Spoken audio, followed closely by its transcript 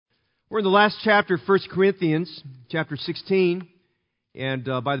We're in the last chapter of 1 Corinthians, chapter 16. And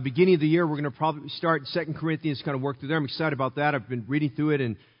by the beginning of the year, we're going to probably start in 2 Corinthians, kind of work through there. I'm excited about that. I've been reading through it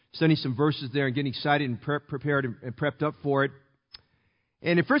and studying some verses there and getting excited and prepared and prepped up for it.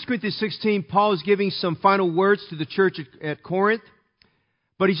 And in 1 Corinthians 16, Paul is giving some final words to the church at Corinth.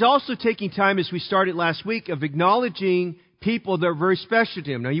 But he's also taking time, as we started last week, of acknowledging people that are very special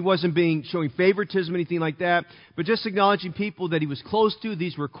to him. Now, he wasn't showing favoritism or anything like that, but just acknowledging people that he was close to.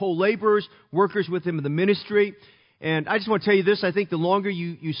 These were co-laborers, workers with him in the ministry. And I just want to tell you this, I think the longer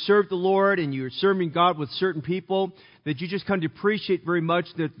you serve the Lord and you're serving God with certain people, that you just come to appreciate very much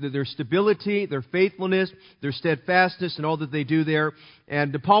their stability, their faithfulness, their steadfastness, and all that they do there.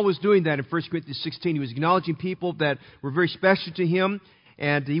 And Paul was doing that in 1 Corinthians 16. He was acknowledging people that were very special to him,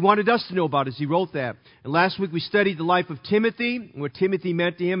 and he wanted us to know about it as he wrote that. And last week we studied the life of Timothy, what Timothy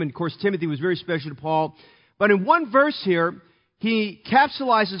meant to him. And of course, Timothy was very special to Paul. But in one verse here, he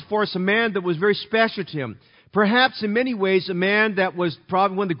capsulizes for us a man that was very special to him. Perhaps in many ways a man that was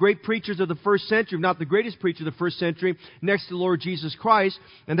probably one of the great preachers of the first century, if not the greatest preacher of the first century, next to the Lord Jesus Christ.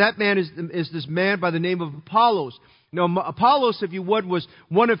 And that man is this man by the name of Apollos. Now, Apollos, if you would, was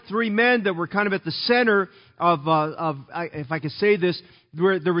one of three men that were kind of at the center of if I could say this,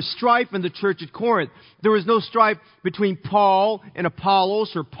 there was strife in the church at Corinth. There was no strife between Paul and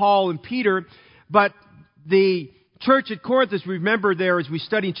Apollos or Paul and Peter, but the church at Corinth, as we remember there, as we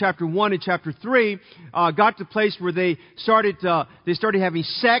study in chapter 1 and chapter 3, got to the place where they started having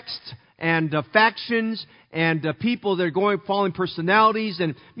sects and factions and people that are following personalities.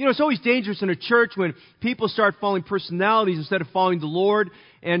 And, it's always dangerous in a church when people start following personalities instead of following the Lord.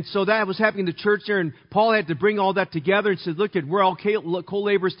 And so that was happening in the church there, and Paul had to bring all that together and said, look, we're all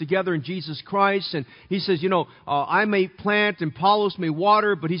co-laborers together in Jesus Christ. And he says, I may plant and Apollos may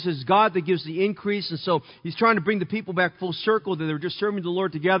water, but he says, God that gives the increase. And so he's trying to bring the people back full circle, that they were just serving the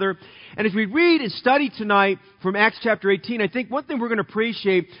Lord together. And as we read and study tonight from Acts chapter 18, I think one thing we're going to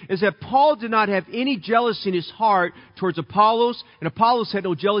appreciate is that Paul did not have any jealousy in his heart towards Apollos, and Apollos had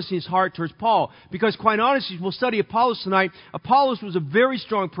no jealousy in his heart towards Paul. Because quite honestly, we'll study Apollos tonight. Apollos was a very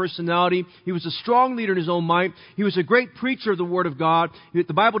strong personality. He was a strong leader in his own mind. He was a great preacher of the Word of God.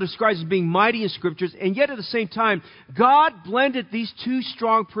 The Bible describes him as being mighty in Scriptures. And yet at the same time, God blended these two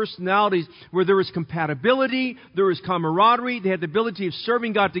strong personalities where there was compatibility, there was camaraderie, they had the ability of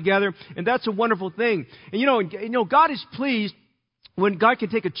serving God together. And that's a wonderful thing. And God is pleased when God can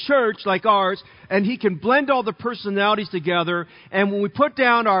take a church like ours and He can blend all the personalities together. And when we put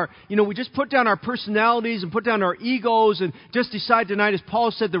down we just put down our personalities and put down our egos and just decide tonight, as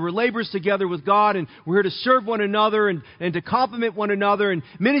Paul said, that we're laborers together with God and we're here to serve one another and to complement one another. And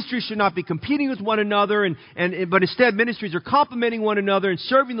ministries should not be competing with one another, but instead ministries are complementing one another and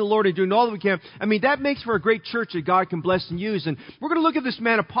serving the Lord and doing all that we can. I mean, that makes for a great church that God can bless and use. And we're going to look at this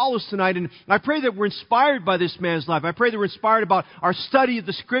man Apollos tonight, and I pray that we're inspired by this man's life. I pray that we're inspired about our study of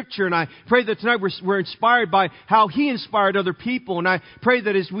the Scripture, and I pray that tonight we're inspired by how he inspired other people. And I pray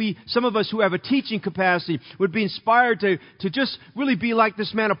that as some of us who have a teaching capacity would be inspired to just really be like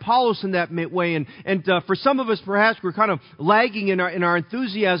this man Apollos in that way. And for some of us, perhaps we're kind of lagging in our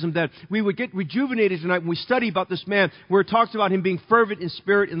enthusiasm, that we would get rejuvenated tonight when we study about this man, where it talks about him being fervent in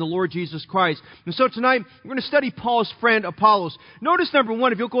spirit in the Lord Jesus Christ. And so tonight we're going to study Paul's friend Apollos. Notice number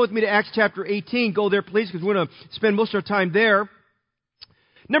one, if you'll go with me to Acts chapter 18, go there please, because we're going to spend most of our time there.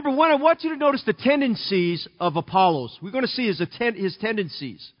 Number one, I want you to notice the tendencies of Apollos. We're going to see his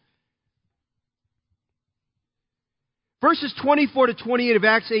tendencies. Verses 24 to 28 of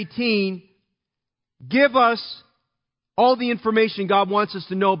Acts 18 give us all the information God wants us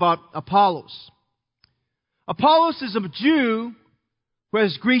to know about Apollos. Apollos is a Jew who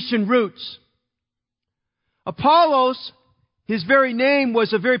has Grecian roots. Apollos, his very name,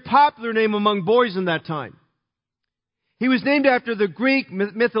 was a very popular name among boys in that time. He was named after the Greek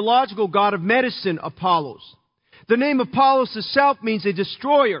mythological god of medicine, Apollos. The name Apollos itself means a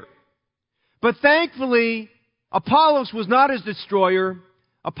destroyer. But thankfully, Apollos was not a destroyer.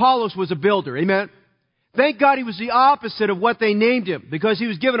 Apollos was a builder. Amen? Thank God he was the opposite of what they named him, because he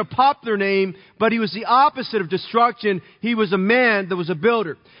was given a popular name, but he was the opposite of destruction. He was a man that was a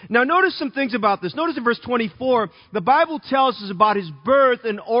builder. Now notice some things about this. Notice in verse 24, the Bible tells us about his birth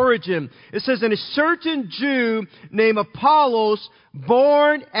and origin. It says, "And a certain Jew named Apollos,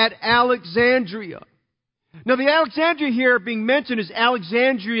 born at Alexandria." Now the Alexandria here being mentioned is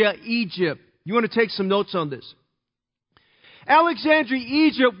Alexandria, Egypt. You want to take some notes on this. Alexandria,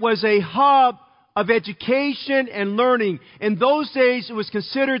 Egypt was a hub of education and learning. In those days, it was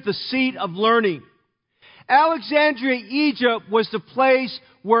considered the seat of learning. Alexandria, Egypt was the place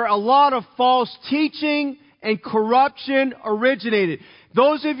where a lot of false teaching and corruption originated.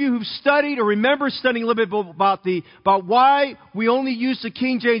 Those of you who've studied or remember studying a little bit about why we only use the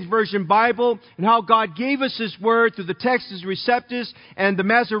King James Version Bible and how God gave us His Word through the Textus Receptus and the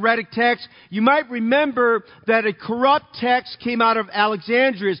Masoretic text, you might remember that a corrupt text came out of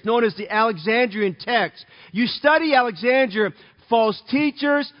Alexandria. It's known as the Alexandrian text. You study Alexandria, false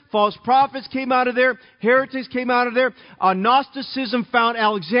teachers, false prophets came out of there. Heretics came out of there. Gnosticism found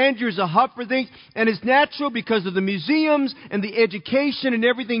Alexandria as a hub for things. And it's natural because of the museums and the education and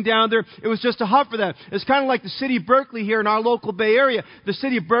everything down there. It was just a hub for that. It's kind of like the city of Berkeley here in our local Bay Area. The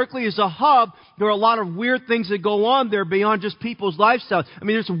city of Berkeley is a hub. There are a lot of weird things that go on there beyond just people's lifestyles. I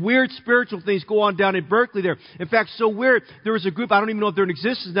mean, there's some weird spiritual things go on down in Berkeley there. In fact, so weird, there was a group, I don't even know if they're in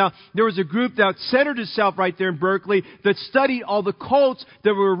existence now, there was a group that centered itself right there in Berkeley that studied all the cults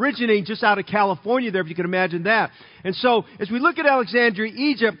that were originating just out of California there, if you can imagine that. And so, as we look at Alexandria,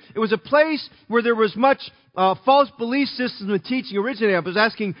 Egypt, it was a place where there was much false belief systems and teaching originated. I was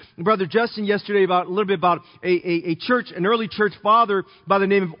asking Brother Justin yesterday about a little bit about a church, an early church father by the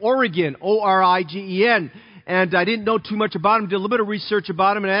name of Origen, O-R-I-G-E-N. And I didn't know too much about him, did a little bit of research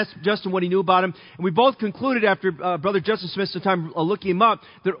about him, and I asked Justin what he knew about him. And we both concluded after Brother Justin spent some time looking him up,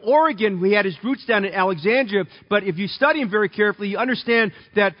 that Origen, he had his roots down in Alexandria, but if you study him very carefully, you understand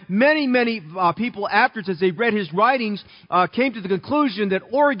that many people afterwards, as they read his writings, came to the conclusion that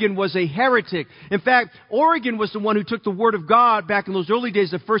Origen was a heretic. In fact, Origen was the one who took the Word of God back in those early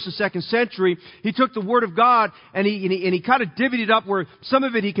days, the 1st and 2nd century. He took the Word of God, and he kind of divvied it up where some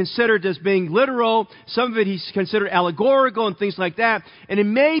of it he considered as being literal, some of it he's considered allegorical and things like that. And it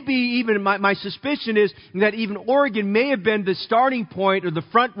may be even, my suspicion is that even Origen may have been the starting point or the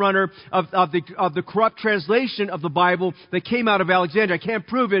front runner of the corrupt translation of the Bible that came out of Alexandria. I can't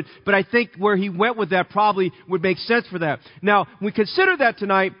prove it, but I think where he went with that probably would make sense for that. Now, when we consider that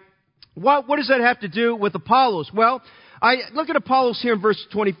tonight, what does that have to do with Apollos? Well, I look at Apollos here in verse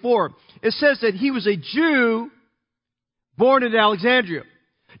 24. It says that he was a Jew born in Alexandria.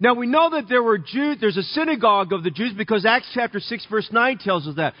 Now, we know that there were Jews, there's a synagogue of the Jews because Acts chapter 6 verse 9 tells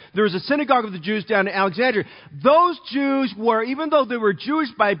us that. There was a synagogue of the Jews down in Alexandria. Those Jews were, even though they were Jewish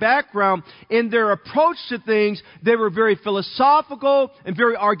by background, in their approach to things, they were very philosophical and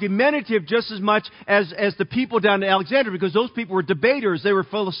very argumentative just as much as the people down in Alexandria, because those people were debaters. They were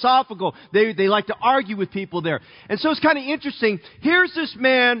philosophical. They liked to argue with people there. And so it's kind of interesting. Here's this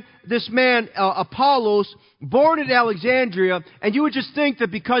man, Apollos, born in Alexandria, and you would just think that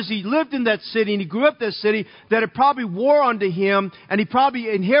because he lived in that city and he grew up in that city, that it probably wore onto him, and he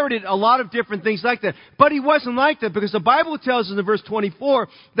probably inherited a lot of different things like that. But he wasn't like that, because the Bible tells us in verse 24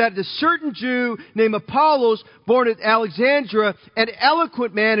 that a certain Jew named Apollos, born at Alexandria, an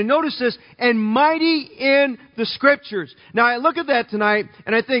eloquent man, and notice this, and mighty in the Scriptures. Now I look at that tonight,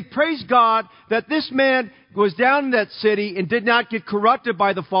 and I think, praise God, that this man was down in that city and did not get corrupted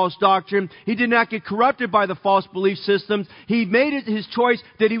by the false doctrine. He did not get corrupted by the false belief systems. He made it his choice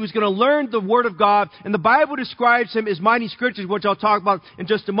that he was going to learn the Word of God. And the Bible describes him as mighty Scriptures, which I'll talk about in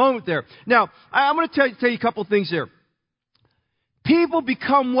just a moment there. Now, I'm going to tell you a couple of things here. People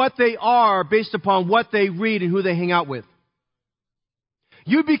become what they are based upon what they read and who they hang out with.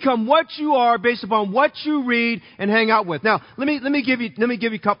 You become what you are based upon what you read and hang out with. Now, let me give you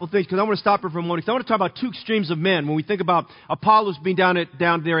a couple of things, because I want to stop here for a moment. I want to talk about two extremes of men when we think about Apollos being down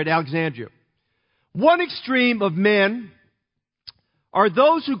there at Alexandria. One extreme of men are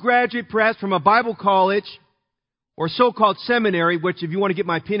those who graduate perhaps from a Bible college or so-called seminary, which if you want to get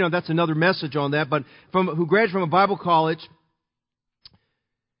my opinion on, that's another message on that, but who graduate from a Bible college,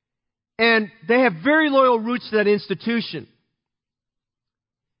 and they have very loyal roots to that institution.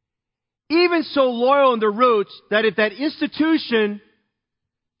 Even so loyal in their roots that if that institution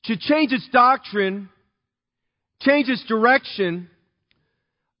should change its doctrine, change its direction,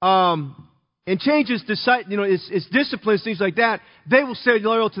 and change its disciplines, things like that, they will stay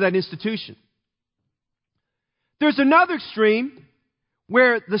loyal to that institution. There's another extreme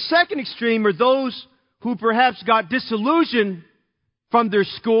where the second extreme are those who perhaps got disillusioned from their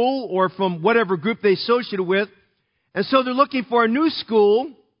school or from whatever group they associated with, and so they're looking for a new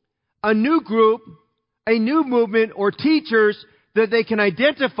school, a new group, a new movement, or teachers that they can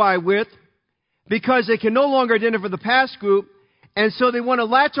identify with, because they can no longer identify with the past group, and so they want to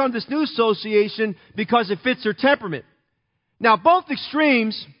latch on this new association because it fits their temperament. Now, both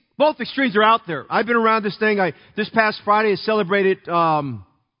extremes are out there. I've been around this thing. This past Friday I celebrated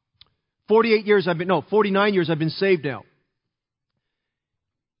 49 years I've been saved now.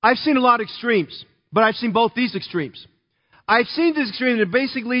 I've seen a lot of extremes, but I've seen both these extremes. I've seen this extreme, and it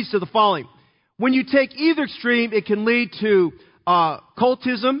basically leads to the following. When you take either extreme, it can lead to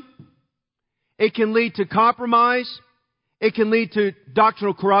cultism, it can lead to compromise, it can lead to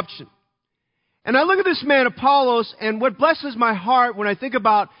doctrinal corruption. And I look at this man, Apollos, and what blesses my heart when I think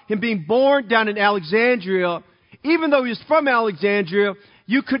about him being born down in Alexandria, even though he was from Alexandria,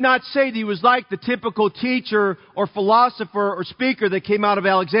 you could not say that he was like the typical teacher or philosopher or speaker that came out of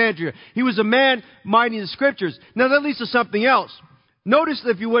Alexandria. He was a man minding the Scriptures. Now that leads to something else. Notice,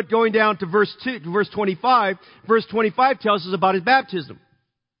 if you would, going down to verse 25. Verse 25 tells us about his baptism.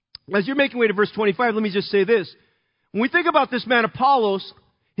 As you're making way to verse 25, let me just say this. When we think about this man Apollos,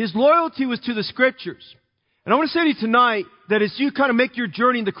 his loyalty was to the Scriptures. And I want to say to you tonight that as you kind of make your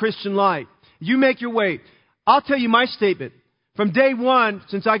journey in the Christian life, you make your way, I'll tell you my statement. From day one,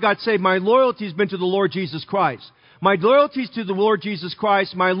 since I got saved, my loyalty has been to the Lord Jesus Christ. My loyalty is to the Lord Jesus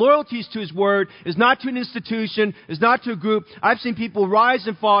Christ. My loyalty is to His Word. Is not to an institution. Is not to a group. I've seen people rise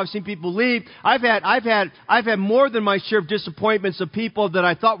and fall. I've seen people leave. I've had more than my share of disappointments of people that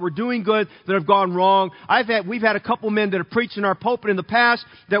I thought were doing good that have gone wrong. We've had a couple men that have preached in our pulpit in the past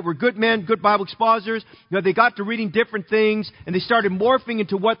that were good men, good Bible expositors. You know, they got to reading different things and they started morphing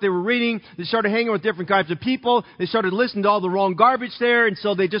into what they were reading. They started hanging with different kinds of people. They started listening to all the wrong garbage there, and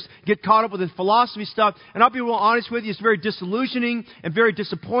so they just get caught up with this philosophy stuff. And I'll be real honest with you, it's very disillusioning and very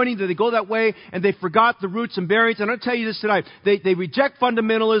disappointing that they go that way and they forgot the roots and bearings. And I'm going to tell you this tonight. They reject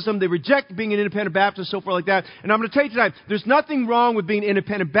fundamentalism. They reject being an independent Baptist, so forth like that. And I'm going to tell you tonight, there's nothing wrong with being an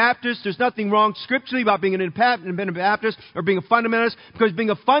independent Baptist. There's nothing wrong scripturally about being an independent Baptist or being a fundamentalist, because being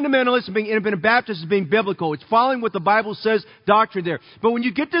a fundamentalist and being an independent Baptist is being biblical. It's following what the Bible says, doctrine there. But when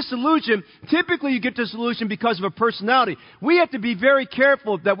you get disillusioned, typically you get disillusioned because of a personality. We have to be very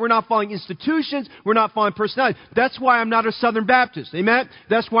careful that we're not following institutions, we're not following personality. That's why I'm not a Southern Baptist. Amen?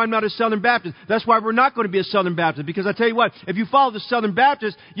 That's why I'm not a Southern Baptist. That's why we're not going to be a Southern Baptist. Because I tell you what, if you follow the Southern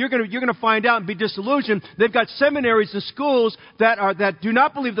Baptist, you're going to find out and be disillusioned. They've got seminaries and schools that do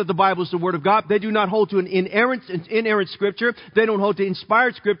not believe that the Bible is the Word of God. They do not hold to an inerrant Scripture. They don't hold to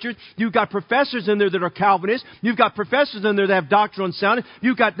inspired Scriptures. You've got professors in there that are Calvinists. You've got professors in there that have doctrinal unsoundness.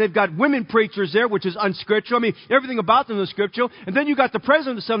 They've got women preachers there, which is unscriptural. I mean, everything about them is scriptural. And then you've got the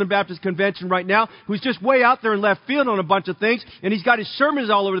president of the Southern Baptist Convention right now, who's just way out there in left field on a bunch of things, and he's got his sermons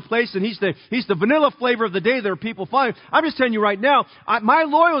all over the place, and he's the vanilla flavor of the day that are people following. I'm just telling you right now, my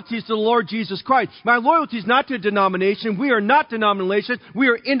loyalty is to the Lord Jesus Christ. My loyalty is not to a denomination. We are not denomination. We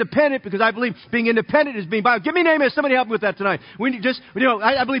are independent, because I believe being independent is being Bible. Give me an amen. Somebody help me with that tonight.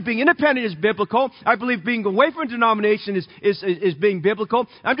 I believe being independent is biblical. I believe being away from a denomination is being biblical.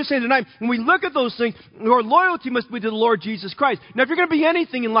 I'm just saying tonight, when we look at those things, your loyalty must be to the Lord Jesus Christ. Now, if you're going to be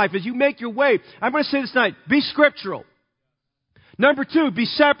anything in life, as you make your way, I'm going to say this tonight, be scriptural. Number 2, be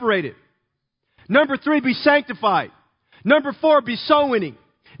separated. Number 3, be sanctified. Number 4, be soul winning.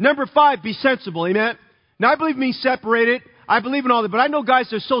 Number 5, be sensible. Amen? Now, I believe being separated. I believe in all that. But I know guys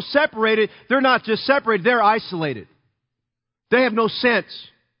that are so separated, they're not just separated, they're isolated. They have no sense.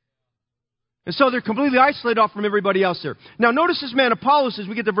 And so they're completely isolated off from everybody else there. Now, notice this man Apollos as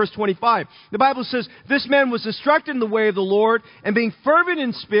we get to verse 25. The Bible says, this man was instructed in the way of the Lord, and being fervent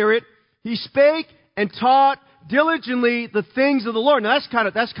in spirit, he spake and taught diligently the things of the Lord. Now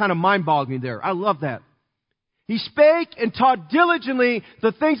that's kind of mind-boggling there. I love that. He spake and taught diligently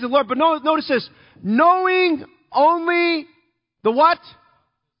the things of the Lord. But notice this, knowing only the what?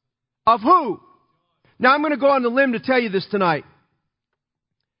 Of who? Now I'm going to go on the limb to tell you this tonight.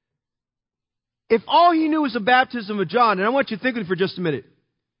 If all he knew was the baptism of John, and I want you to think of it for just a minute.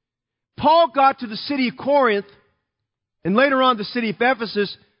 Paul got to the city of Corinth, and later on the city of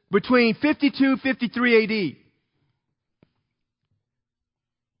Ephesus, between 52 and 53 A.D.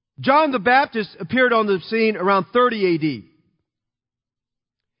 John the Baptist appeared on the scene around 30 A.D.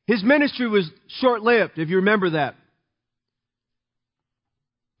 His ministry was short-lived, if you remember that.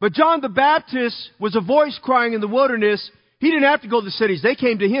 But John the Baptist was a voice crying in the wilderness. He didn't have to go to the cities. They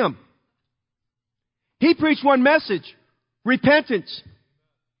came to him. He preached one message, repentance.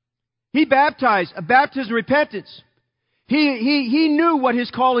 He baptized, a baptism of repentance. He knew what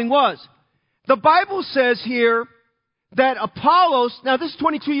his calling was. The Bible says here that Apollos, now this is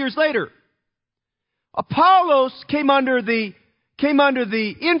 22 years later, Apollos came under the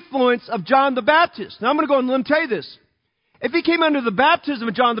influence of John the Baptist. Now I'm going to go and let him tell you this. If he came under the baptism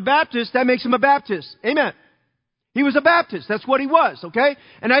of John the Baptist, that makes him a Baptist. Amen. He was a Baptist. That's what he was, okay?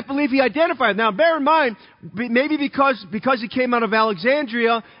 And I believe he identified. Now, bear in mind, maybe because he came out of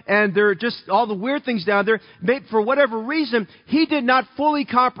Alexandria and there are just all the weird things down there, for whatever reason, he did not fully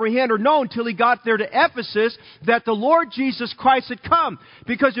comprehend or know until he got there to Ephesus that the Lord Jesus Christ had come.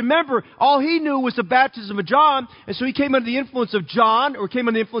 Because remember, all he knew was the baptism of John, and so he came under the influence of John, or came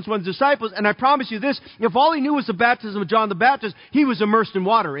under the influence of one of the disciples, and I promise you this, if all he knew was the baptism of John the Baptist, he was immersed in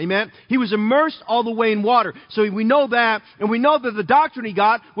water, amen? He was immersed all the way in water. So We know that. And we know that the doctrine he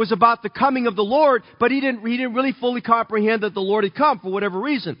got was about the coming of the Lord, but he didn't really fully comprehend that the Lord had come for whatever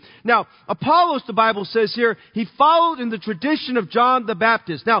reason. Now, Apollos, the Bible says here, he followed in the tradition of John the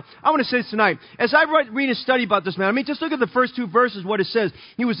Baptist. Now, I want to say this tonight. As I read and study about this man, just look at the first two verses, what it says.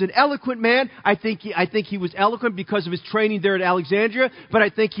 He was an eloquent man. I think he was eloquent because of his training there at Alexandria, but I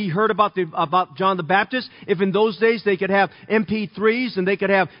think he heard about John the Baptist. If in those days they could have MP3s and they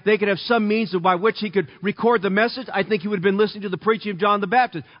could have some means by which he could record the message, I think he would have been listening to the preaching of John the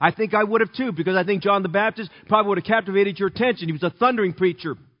Baptist. I think I would have too, because I think John the Baptist probably would have captivated your attention. He was a thundering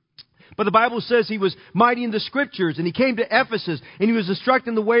preacher. But the Bible says he was mighty in the Scriptures, and he came to Ephesus, and he was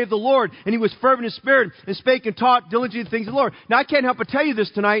instructing the way of the Lord, and he was fervent in spirit, and spake and taught diligently the things of the Lord. Now, I can't help but tell you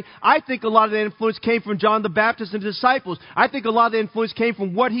this tonight. I think a lot of that influence came from John the Baptist and his disciples. I think a lot of the influence came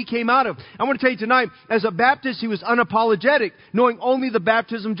from what he came out of. I want to tell you tonight, as a Baptist, he was unapologetic, knowing only the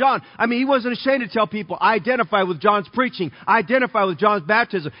baptism of John. He wasn't ashamed to tell people, I identify with John's preaching. I identify with John's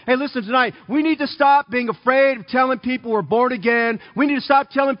baptism. Hey, listen tonight. We need to stop being afraid of telling people we're born again. We need to stop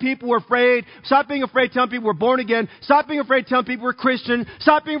telling people we're afraid. Stop being afraid telling people we're born again. Stop being afraid telling people we're Christian.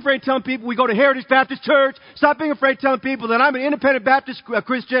 Stop being afraid telling people we go to Heritage Baptist Church. Stop being afraid telling people that I'm an independent Baptist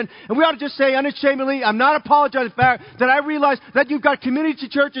Christian. And we ought to just say unashamedly, I'm not apologizing for the fact that I realize that you've got community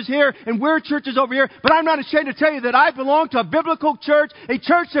churches here and we're churches over here, but I'm not ashamed to tell you that I belong to a biblical church, a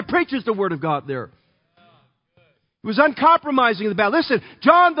church that preaches the Word of God there. He was uncompromising in the battle. Listen,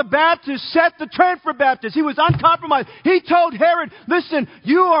 John the Baptist set the trend for Baptists. He was uncompromised. He told Herod, listen,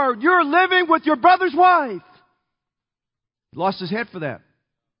 you're living with your brother's wife. He lost his head for that.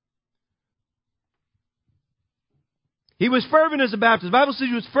 He was fervent as a Baptist. The Bible says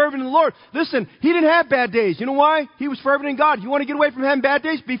he was fervent in the Lord. Listen, he didn't have bad days. You know why? He was fervent in God. You want to get away from having bad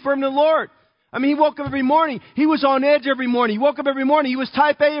days? Be fervent in the Lord. He woke up every morning. He was on edge every morning. He woke up every morning. He was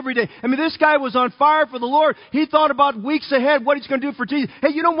type A every day. This guy was on fire for the Lord. He thought about weeks ahead what he's going to do for Jesus.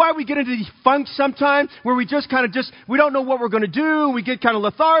 Hey, you know why we get into these funks sometimes where we we don't know what we're going to do. We get kind of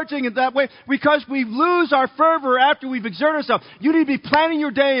lethargic in that way because we lose our fervor after we've exerted ourselves. You need to be planning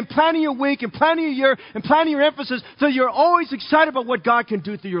your day and planning your week and planning your year and planning your emphasis so you're always excited about what God can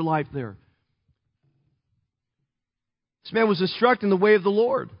do through your life there. This man was instructing the way of the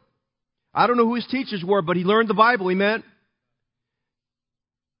Lord. I don't know who his teachers were, but he learned the Bible, amen?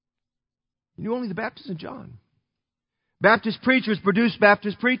 He knew only the Baptist and John. Baptist preachers produce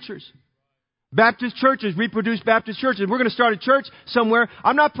Baptist preachers. Baptist churches reproduce Baptist churches. We're going to start a church somewhere.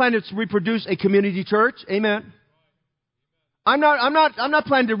 I'm not planning to reproduce a community church, amen? I'm not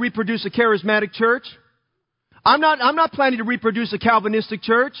planning to reproduce a charismatic church. I'm not planning to reproduce a Calvinistic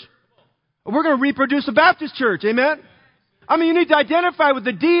church. We're going to reproduce a Baptist church, amen? You need to identify with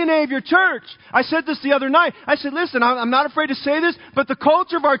the DNA of your church. I said this the other night. I said, listen, I'm not afraid to say this, but the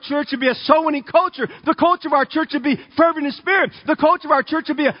culture of our church should be a soul-winning culture. The culture of our church should be fervent in spirit. The culture of our church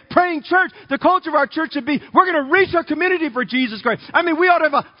should be a praying church. The culture of our church should be, we're going to reach our community for Jesus Christ. We ought to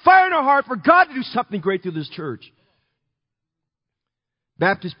have a fire in our heart for God to do something great through this church.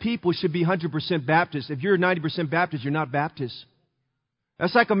 Baptist people should be 100% Baptist. If you're 90% Baptist, you're not Baptist.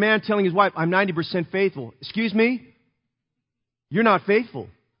 That's like a man telling his wife, I'm 90% faithful. Excuse me? You're not faithful.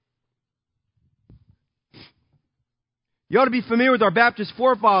 You ought to be familiar with our Baptist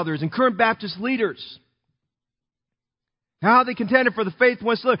forefathers and current Baptist leaders. How they contended for the faith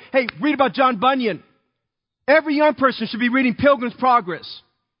once lived. Hey, read about John Bunyan. Every young person should be reading Pilgrim's Progress.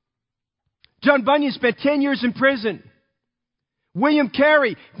 John Bunyan spent 10 years in prison. William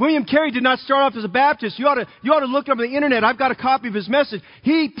Carey did not start off as a Baptist. You ought to look up on the internet. I've got a copy of his message.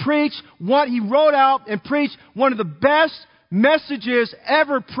 He wrote out and preached one of the best messages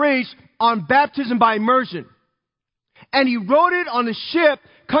ever preached on baptism by immersion. And he wrote it on a ship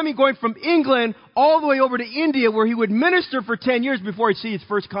going from England all the way over to India, where he would minister for 10 years before he'd see his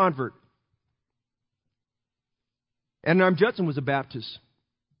first convert. Adoniram Judson was a Baptist.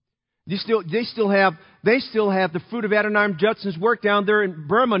 They still have the fruit of Adoniram Judson's work down there in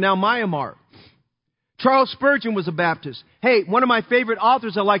Burma, now Myanmar. Charles Spurgeon was a Baptist. Hey, one of my favorite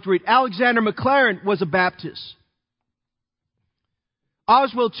authors I like to read, Alexander McLaren, was a Baptist.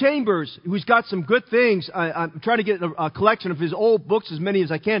 Oswald Chambers, who's got some good things. I'm trying to get a collection of his old books, as many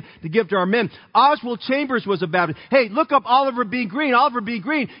as I can, to give to our men. Oswald Chambers was a Baptist. Hey, look up Oliver B. Greene. Oliver B.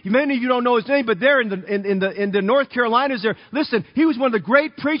 Greene. Many of you don't know his name, but there in the North Carolinas there. Listen, he was one of the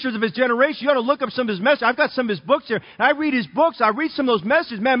great preachers of his generation. You ought to look up some of his messages. I've got some of his books here. And I read his books. I read some of those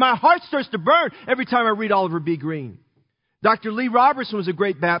messages. Man, my heart starts to burn every time I read Oliver B. Greene. Dr. Lee Robertson was a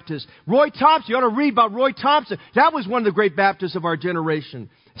great Baptist. Roy Thompson, you ought to read about Roy Thompson. That was one of the great Baptists of our generation.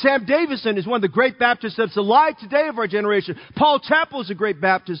 Sam Davison is one of the great Baptists that's alive today of our generation. Paul Chappell is a great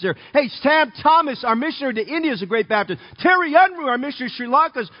Baptist there. Hey, Sam Thomas, our missionary to India, is a great Baptist. Terry Unruh, our missionary to Sri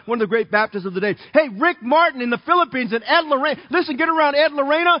Lanka, is one of the great Baptists of the day. Hey, Rick Martin in the Philippines and Ed Lorena. Listen, get around Ed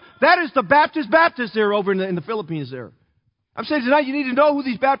Lorena. That is the Baptist there over in the Philippines there. I'm saying tonight you need to know who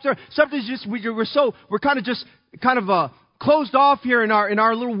these Baptists are. Sometimes we're kind of closed off here in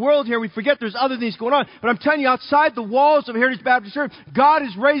our little world here. We forget there's other things going on. But I'm telling you, outside the walls of Heritage Baptist Church, God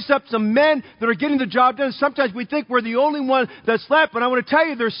has raised up some men that are getting the job done. Sometimes we think we're the only one that's left. But I want to tell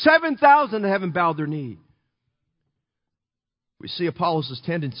you, there's 7,000 that haven't bowed their knee. We see Apollos'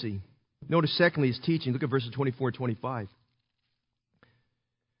 tendency. Notice, secondly, his teaching. Look at verses 24 and 25.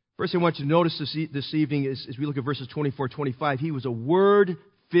 First thing I want you to notice this evening is, as we look at verses 24 and 25, he was a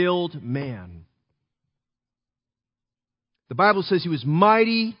word-filled man. The Bible says he was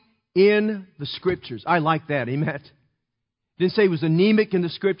mighty in the Scriptures. I like that. Amen. It didn't say he was anemic in the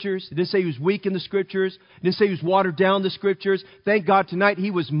Scriptures. It didn't say he was weak in the Scriptures. It didn't say he was watered down in the Scriptures. Thank God tonight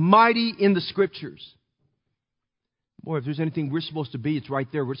he was mighty in the Scriptures. Boy, if there's anything we're supposed to be, it's right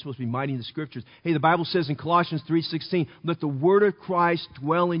there. We're supposed to be mighty in the Scriptures. Hey, the Bible says in Colossians 3:16, let the word of Christ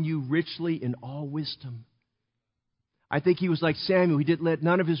dwell in you richly in all wisdom. I think he was like Samuel. He didn't let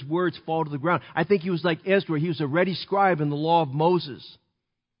none of his words fall to the ground. I think he was like Ezra. He was a ready scribe in the law of Moses.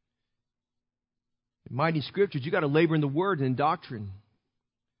 In mighty Scriptures, you've got to labor in the Word and in doctrine.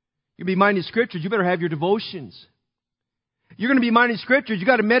 You'll be mighty in Scriptures, you better have your devotions. You're going to be mighty in Scriptures. You've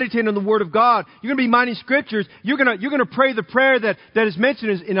got to meditate on the Word of God. You're going to be mighty in Scriptures. You're going to pray the prayer that is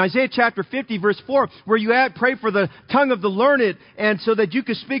mentioned in Isaiah chapter 50, verse 4, where you pray for the tongue of the learned, and so that you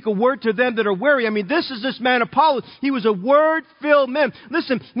can speak a word to them that are weary. I mean, this is this man Apollos. He was a word-filled man.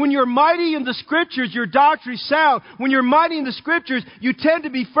 Listen, when you're mighty in the Scriptures, your doctrine is sound. When you're mighty in the Scriptures, you tend to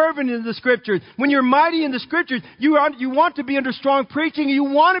be fervent in the Scriptures. When you're mighty in the Scriptures, you want to be under strong preaching, and you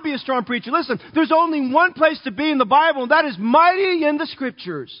want to be a strong preacher. Listen, there's only one place to be in the Bible, and that is mighty in the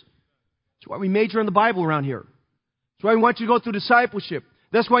Scriptures. That's why we major in the Bible around here. That's why we want you to go through discipleship.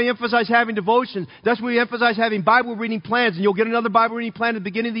 That's why we emphasize having devotions. That's why we emphasize having Bible reading plans. And you'll get another Bible reading plan at the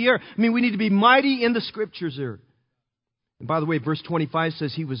beginning of the year. I mean, we need to be mighty in the Scriptures there. And by the way, verse 25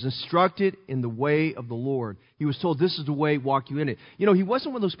 says he was instructed in the way of the Lord. He was told, this is the way, walk you in it. You know, he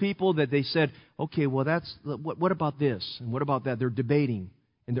wasn't one of those people that they said, okay, well, what about this? And what about that? They're debating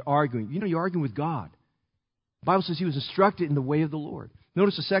and they're arguing. You know, you're arguing with God. The Bible says he was instructed in the way of the Lord.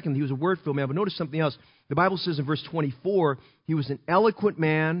 Notice a second, he was a word-filled man, but notice something else. The Bible says in verse 24, he was an eloquent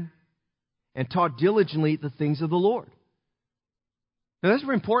man and taught diligently the things of the Lord. Now that's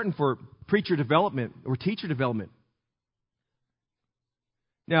very important for preacher development or teacher development.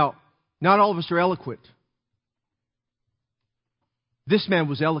 Now, not all of us are eloquent. This man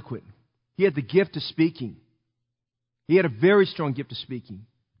was eloquent. He had the gift of speaking. He had a very strong gift of speaking.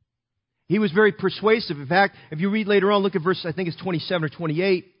 He was very persuasive. In fact, if you read later on, look at verse, I think it's 27 or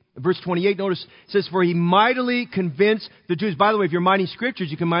 28. Verse 28, notice, it says, for he mightily convinced the Jews. By the way, if you're mighty in Scriptures,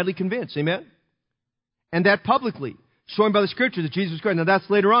 you can mightily convince. Amen? And that publicly. Showing by the Scriptures that Jesus Christ. Now that's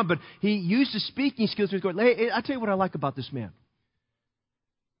later on, but he used his speaking skills. Hey, I'll tell you what I like about this man.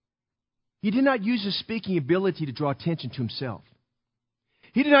 He did not use his speaking ability to draw attention to himself.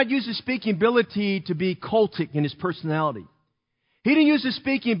 He did not use his speaking ability to be cultic in his personality. He didn't use his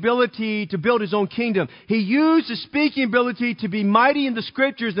speaking ability to build his own kingdom. He used his speaking ability to be mighty in the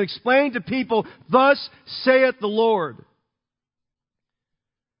Scriptures and explain to people, thus saith the Lord.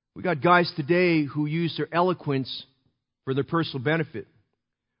 We got guys today who use their eloquence for their personal benefit.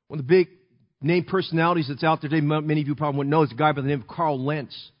 One of the big name personalities that's out there today, many of you probably wouldn't know, is a guy by the name of Carl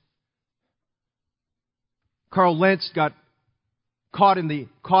Lentz. Carl Lentz got caught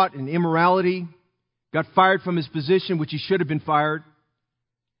in immorality, got fired from his position, which he should have been fired.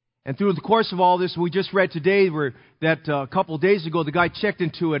 And through the course of all this, we just read today that a couple of days ago, the guy checked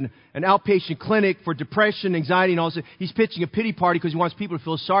into an outpatient clinic for depression, anxiety, and all this. He's pitching a pity party because he wants people to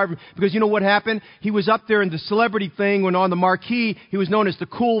feel sorry for him. Because you know what happened? He was up there in the celebrity thing when on the marquee, he was known as the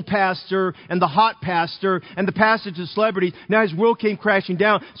cool pastor and the hot pastor and the pastor to celebrities. Now his world came crashing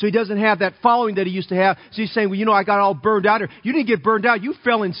down, so he doesn't have that following that he used to have. So he's saying, well, you know, I got all burned out here. You didn't get burned out. You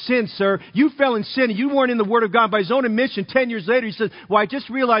fell in sin, sir. You fell in sin, and you weren't in the Word of God. By his own admission, 10 years later, he says, well, I just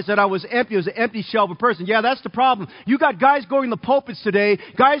realized that I was empty. I was an empty shell of a person. Yeah, that's the problem. You got guys going in the pulpits today,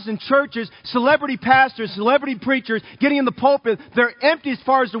 guys in churches, celebrity pastors, celebrity preachers getting in the pulpit. They're empty as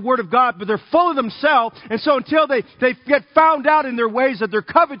far as the Word of God, but they're full of themselves. And so until they get found out in their ways that they're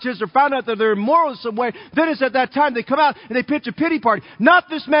covetous or found out that they're immoral in some way, then it's at that time they come out and they pitch a pity party. Not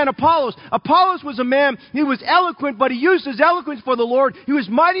this man Apollos. Apollos was a man, he was eloquent, but he used his eloquence for the Lord. He was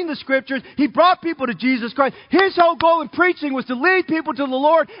mighty in the Scriptures. He brought people to Jesus Christ. His whole goal in preaching was to lead people to the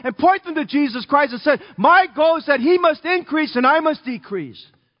Lord and point them to Jesus Christ, and said, my goal is that He must increase and I must decrease.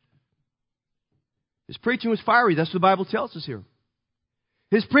 His preaching was fiery. That's what the Bible tells us here.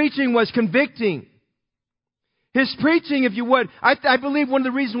 His preaching was convicting. His preaching, if you would, I believe one of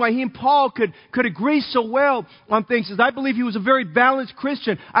the reasons why he and Paul could agree so well on things is I believe he was a very balanced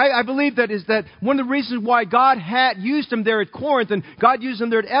Christian. I believe that one of the reasons why God had used him there at Corinth and God used him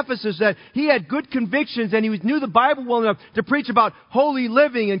there at Ephesus, that he had good convictions and he knew the Bible well enough to preach about holy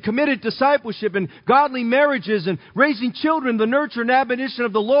living and committed discipleship and godly marriages and raising children, the nurture and admonition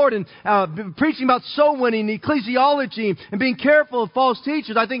of the Lord, and preaching about soul winning, ecclesiology, and being careful of false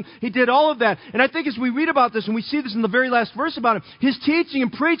teachers. I think he did all of that. And I think as we read about this, and we see this in the very last verse about him, his teaching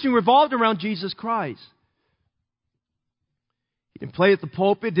and preaching revolved around Jesus Christ. He didn't play at the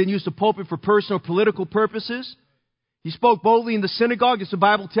pulpit, didn't use the pulpit for personal political purposes. He spoke boldly in the synagogue, as the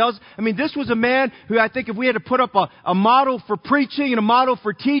Bible tells. I mean, this was a man who, I think if we had to put up a model for preaching and a model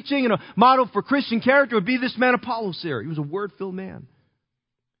for teaching and a model for Christian character, it would be this man Apollos there. He was a word-filled man.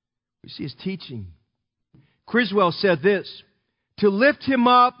 We see his teaching. Criswell said this: to lift Him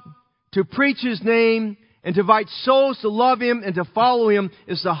up, to preach His name, and to invite souls to love Him and to follow Him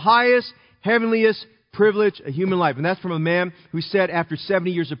is the highest, heavenliest privilege of human life. And that's from a man who said after 70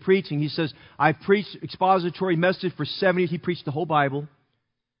 years of preaching, he says, I've preached expository message for 70 years. He preached the whole Bible.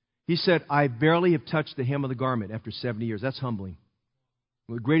 He said, I barely have touched the hem of the garment after 70 years. That's humbling.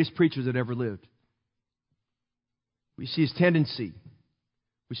 One of the greatest preachers that ever lived. We see his tendency.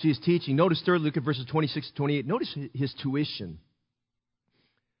 We see his teaching. Notice thirdly, look at verses 26 to 28. Notice his tuition.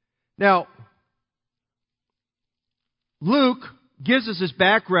 Now, Luke gives us this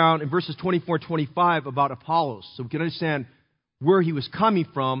background in verses 24 and 25 about Apollos, so we can understand where he was coming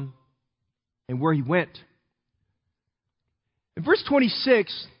from and where he went. In verse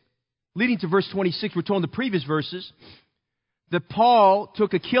 26, leading to verse 26, we're told in the previous verses that Paul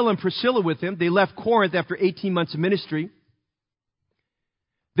took Aquila and Priscilla with him. They left Corinth after 18 months of ministry.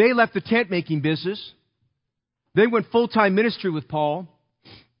 They left the tent-making business. They went full-time ministry with Paul.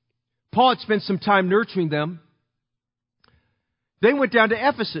 Paul had spent some time nurturing them. They went down to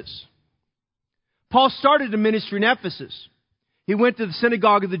Ephesus. Paul started a ministry in Ephesus. He went to the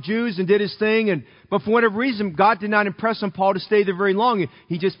synagogue of the Jews and did his thing, but for whatever reason, God did not impress on Paul to stay there very long.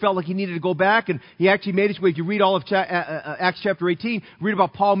 He just felt like he needed to go back, and he actually made his way. If you read all of Acts chapter 18, read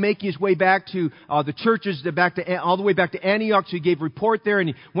about Paul making his way back to the churches, all the way back to Antioch. So he gave a report there, and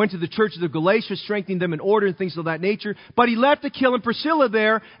he went to the churches of Galatia, strengthening them in order and things of that nature. But he left Aquila and Priscilla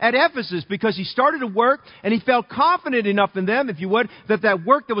there at Ephesus because he started a work, and he felt confident enough in them, if you would, that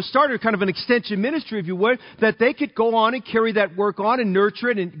work that was started, kind of an extension ministry, if you would, that they could go on and carry that work on and nurture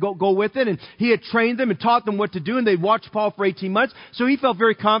it and go with it. And he had trained them and taught them what to do, and they'd watched Paul for 18 months. So he felt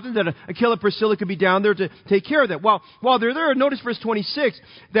very confident that Aquila and Priscilla could be down there to take care of that. While they're there, notice verse 26,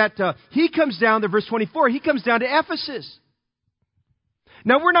 that he comes down there, verse 24, he comes down to Ephesus.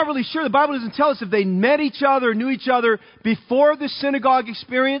 Now, we're not really sure. The Bible doesn't tell us if they met each other, knew each other before the synagogue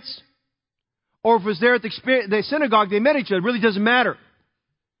experience, or if it was there at the synagogue they met each other. It really doesn't matter.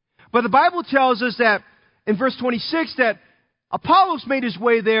 But the Bible tells us that in verse 26 that Apollos made his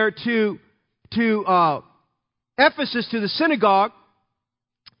way there to Ephesus, to the synagogue,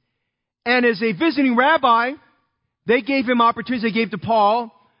 and as a visiting rabbi, they gave him opportunities. They gave to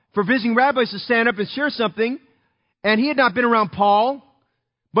Paul for visiting rabbis to stand up and share something, and he had not been around Paul,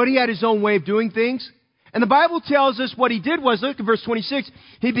 but he had his own way of doing things. And the Bible tells us what he did was, look at verse 26,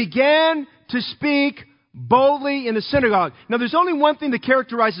 he began to speak boldly in the synagogue. Now, there's only one thing that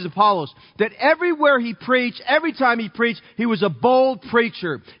characterizes Apollos, that everywhere he preached, every time he preached, he was a bold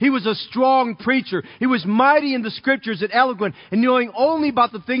preacher. He was a strong preacher. He was mighty in the Scriptures and eloquent and knowing only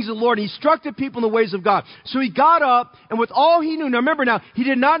about the things of the Lord. He instructed people in the ways of God. So he got up, and with all he knew, now remember now, he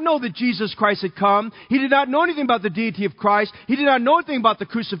did not know that Jesus Christ had come. He did not know anything about the deity of Christ. He did not know anything about the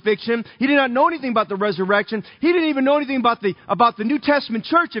crucifixion. He did not know anything about the resurrection. He didn't even know anything about the New Testament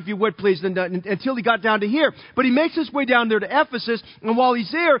church, if you would please, until he got down to here. But he makes his way down there to Ephesus, and while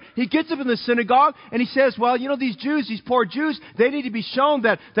he's there, he gets up in the synagogue, and he says, well, you know, these Jews, these poor Jews, they need to be shown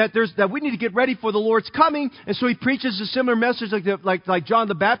that we need to get ready for the Lord's coming. And so he preaches a similar message like John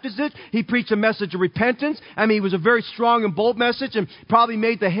the Baptist did. He preached a message of repentance. I mean, it was a very strong and bold message, and probably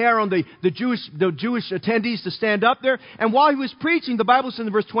made the hair on the Jewish attendees to stand up there. And while he was preaching, the Bible says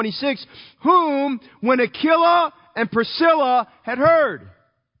in verse 26, whom when Aquila and Priscilla had heard.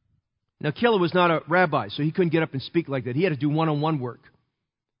 Now, Aquila was not a rabbi, so he couldn't get up and speak like that. He had to do one-on-one work.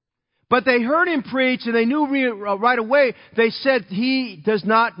 But they heard him preach, and they knew right away, they said, he does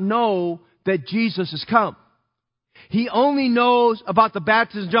not know that Jesus has come. He only knows about the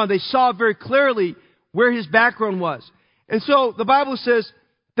baptism of John. They saw very clearly where his background was. And so the Bible says,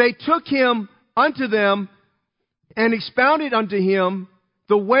 they took him unto them and expounded unto him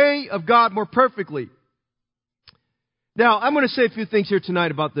the way of God more perfectly. Now, I'm going to say a few things here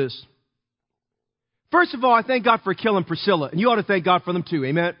tonight about this. First of all, I thank God for Aquila and Priscilla, and you ought to thank God for them too,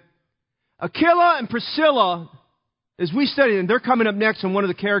 amen? Aquila and Priscilla, as we study them, they're coming up next on one of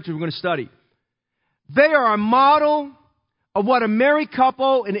the characters we're going to study. They are a model of what a married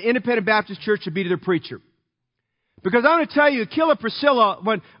couple in an independent Baptist church should be to their preacher. Because I'm going to tell you, Aquila and Priscilla,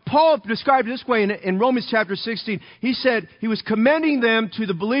 when Paul described it this way in Romans chapter 16, he said he was commending them to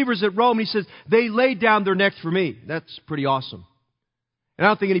the believers at Rome. He says, they laid down their necks for me. That's pretty awesome. And I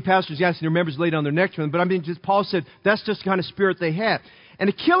don't think any pastors asking their members to lay down their necks for them, but I mean, just Paul said that's just the kind of spirit they had. And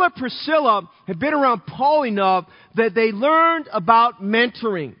Aquila and Priscilla had been around Paul enough that they learned about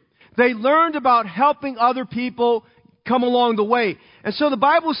mentoring. They learned about helping other people come along the way. And so the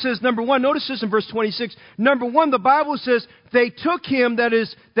Bible says, number one, notice this in verse 26. Number one, the Bible says they took him, that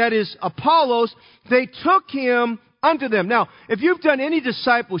is Apollos, they took him unto them. Now, if you've done any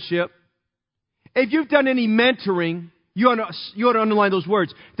discipleship, if you've done any mentoring, you ought to underline those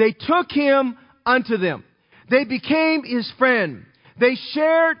words. They took him unto them. They became his friend. They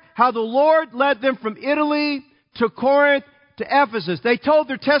shared how the Lord led them from Italy to Corinth to Ephesus. They told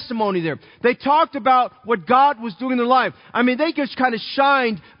their testimony there. They talked about what God was doing in their life. I mean, they just kind of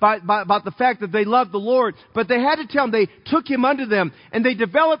shined about the fact that they loved the Lord. But they had to tell him, they took him unto them. And they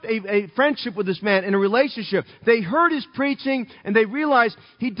developed a friendship with this man and a relationship. They heard his preaching and they realized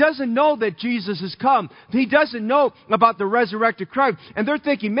he doesn't know that Jesus has come. He doesn't know about the resurrected Christ. And they're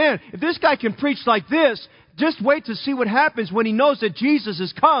thinking, man, if this guy can preach like this, just wait to see what happens when he knows that Jesus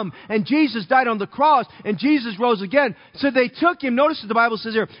has come and Jesus died on the cross and Jesus rose again. So they took him. Notice what the Bible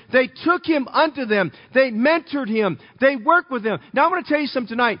says here. They took him unto them. They mentored him. They worked with him. Now I'm going to tell you something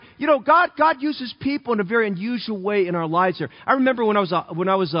tonight. You know, God uses people in a very unusual way in our lives here. I remember when I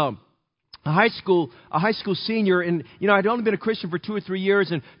was a high school senior, and I'd only been a Christian for 2 or 3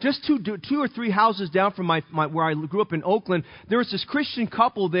 years, and just two or three houses down from my where I grew up in Oakland, there was this Christian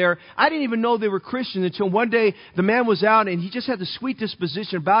couple there. I didn't even know they were Christians until one day the man was out, and he just had the sweet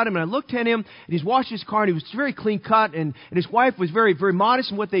disposition about him. And I looked at him, and he's washing his car, and he was very clean cut, and his wife was very, very modest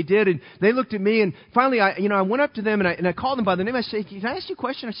in what they did. And they looked at me, and finally, I went up to them, and I called them by the name. I said, "Can I ask you a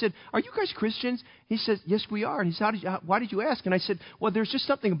question?" I said, "Are you guys Christians?" He said, "Yes, we are." And he said, "Why did you ask?" And I said, "Well, there's just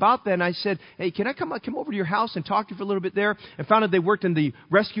something about that." And I said, "Hey, can I come over to your house and talk to you for a little bit there?" And found out they worked in the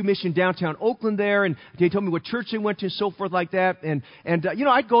rescue mission downtown Oakland there, and they told me what church they went to and so forth like that. And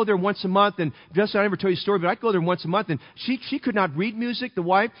I'd go there once a month, and just I never tell you a story, but I'd go there once a month, and she could not read music, the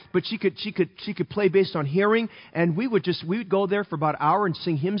wife, but she could play based on hearing, and we would go there for about an hour and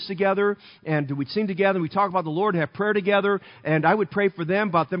sing hymns together, and we'd sing together, and we'd talk about the Lord and have prayer together, and I would pray for them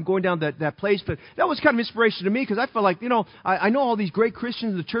about them going down that place. But that was kind of inspiration to me, because I felt like, I know all these great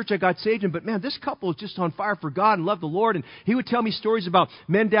Christians in the church I got saved in, but man, this couple is just on fire for God and love the Lord. And he would tell me stories about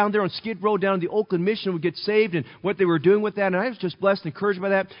men down there on Skid Row down in the Oakland Mission would get saved and what they were doing with that. And I was just blessed and encouraged by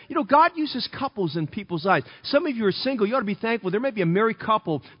that. God uses couples in people's lives. Some of you are single. You ought to be thankful. There may be a married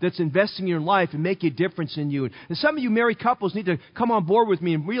couple that's investing in your life and making a difference in you. And some of you married couples need to come on board with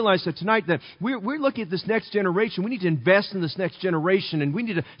me and realize that tonight that we're looking at this next generation. We need to invest in this next generation, and we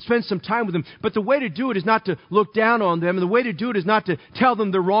need to spend some time with them. But the way to do it is not to look down on them. And the way to do it is not to tell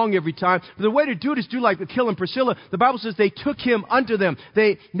them they're wrong every time. But the way to do it is do like Aquila and Priscilla. The Bible says they took him unto them.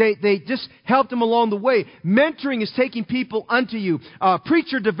 They just helped him along the way. Mentoring is taking people unto you.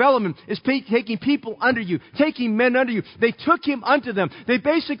 Preacher development is taking people under you, taking men under you. They took him unto them. They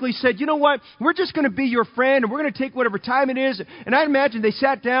basically said, you know what? We're just going to be your friend, and we're going to take whatever time it is. And I imagine they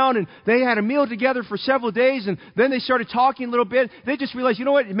sat down and they had a meal together for several days, and then they started talking a little bit. They just realized, you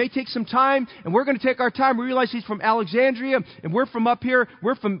know what? It may take some time, and we're going to take our time. We realize he's from Alexandria, and we're from up here.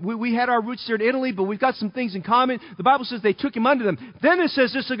 We had our roots there in Italy, but we've got some things in common. The Bible says they took him unto them. Then it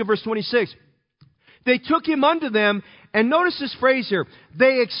says this, look at verse 26. They took him unto them And notice this phrase here.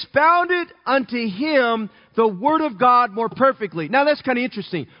 They expounded unto him the Word of God more perfectly. Now that's kind of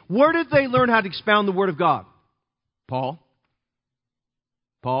interesting. Where did they learn how to expound the Word of God? Paul.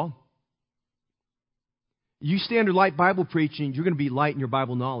 You stay under light Bible preaching, you're going to be light in your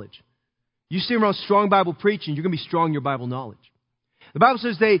Bible knowledge. You stay around strong Bible preaching, you're going to be strong in your Bible knowledge. The Bible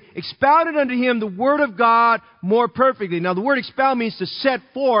says they expounded unto him the Word of God more perfectly. Now the word expound means to set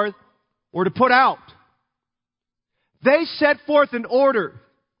forth or to put out. They set forth an order.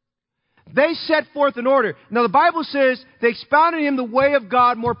 They set forth an order. Now the Bible says they expounded him the way of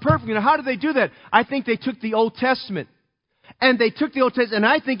God more perfectly. Now how did they do that? I think they took the Old Testament. And they took the Old Testament, and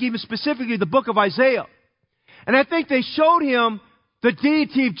I think even specifically the book of Isaiah. And I think they showed him the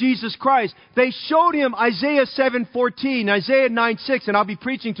deity of Jesus Christ. They showed him Isaiah 7:14, Isaiah 9:6, and I'll be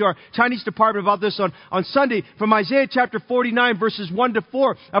preaching to our Chinese department about this on Sunday, from Isaiah chapter 49, verses 1 to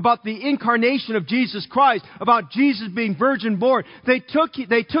 4, about the incarnation of Jesus Christ, about Jesus being virgin born. They took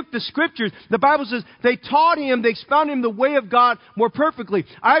the scriptures. The Bible says they taught him, they expounded him the way of God more perfectly.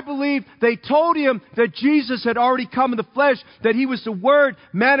 I believe they told him that Jesus had already come in the flesh, that he was the Word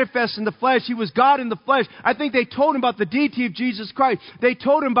manifest in the flesh. He was God in the flesh. I think they told him about the deity of Jesus Christ. They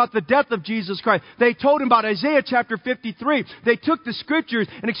told him about the death of Jesus Christ. They told him about Isaiah chapter 53. They took the scriptures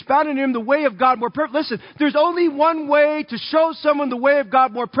and expounded him the way of God more perfectly. Listen, there's only one way to show someone the way of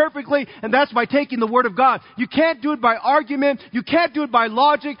God more perfectly, and that's by taking the Word of God. You can't do it by argument. You can't do it by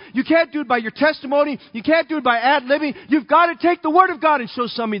logic. You can't do it by your testimony. You can't do it by ad-libbing. You've got to take the Word of God and show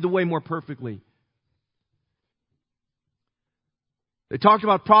somebody the way more perfectly. They talked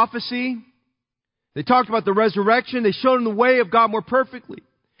about prophecy. They talked about the resurrection. They showed him the way of God more perfectly.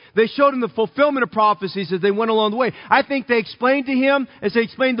 They showed him the fulfillment of prophecies as they went along the way. I think they explained to him, as they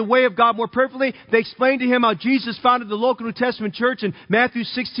explained the way of God more perfectly, they explained to him how Jesus founded the local New Testament church in Matthew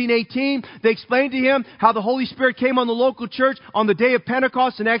 16:18. They explained to him how the Holy Spirit came on the local church on the day of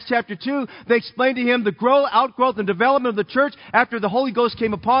Pentecost in Acts chapter 2. They explained to him the outgrowth and development of the church after the Holy Ghost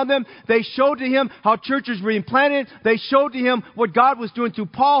came upon them. They showed to him how churches were implanted. They showed to him what God was doing through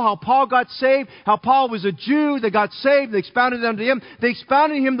Paul, how Paul got saved, how Paul was a Jew that got saved. They expounded unto him. They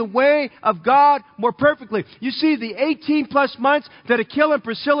expounded to him the way of God more perfectly. You see, the 18 plus months that Aquila and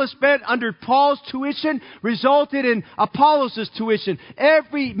Priscilla spent under Paul's tuition resulted in Apollos' tuition.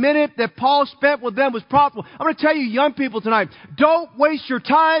 Every minute that Paul spent with them was profitable. I'm going to tell you, young people tonight, don't waste your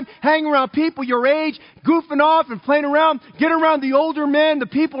time hanging around people your age, goofing off and playing around. Get around the older men, the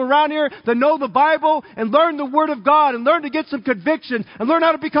people around here that know the Bible, and learn the Word of God, and learn to get some conviction, and learn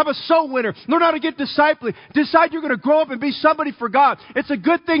how to become a soul winner. Learn how to get discipling. Decide you're going to grow up and be somebody for God. It's a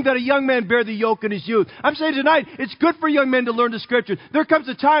good thing that a young man bear the yoke in his youth. I'm saying tonight, it's good for young men to learn the Scriptures. There comes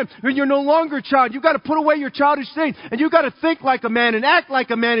a time when you're no longer a child. You've got to put away your childish things, and you've got to think like a man, and act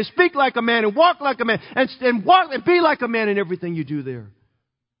like a man, and speak like a man, and walk like a man, and walk and be like a man in everything you do there.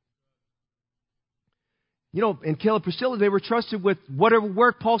 You know, in Aquila and Priscilla, they were trusted with whatever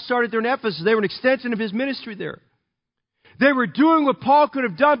work Paul started there in Ephesus. They were an extension of his ministry there. They were doing what Paul could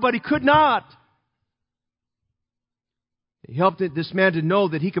have done, but he could not. He helped this man to know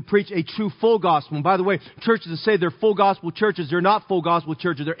that he could preach a true full gospel. And by the way, churches that say they're full gospel churches, they're not full gospel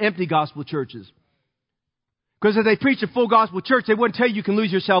churches. They're empty gospel churches. Because if they preach a full gospel church, they wouldn't tell you can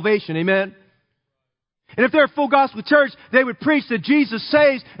lose your salvation. Amen? And if they're a full gospel church, they would preach that Jesus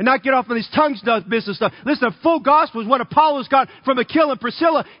saves and not get off on these tongue business stuff. Listen, a full gospel is what Apollos got from Aquila and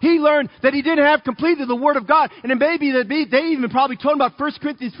Priscilla. He learned that he didn't have completed the Word of God. And then maybe they even probably told him about 1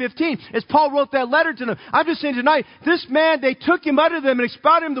 Corinthians 15 as Paul wrote that letter to them. I'm just saying tonight, this man, they took him under them and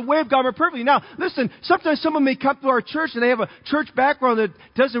expounded him the way of God more perfectly. Now, listen, sometimes someone may come to our church and they have a church background that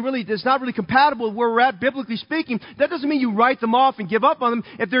is not really compatible with where we're at, biblically speaking. That doesn't mean you write them off and give up on them.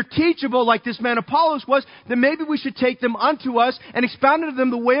 If they're teachable like this man Apollos was, then maybe we should take them unto us and expound to them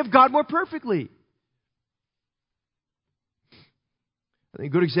the way of God more perfectly. I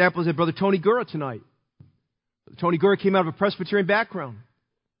think a good example is that Brother Tony Gura tonight. Tony Gura came out of a Presbyterian background.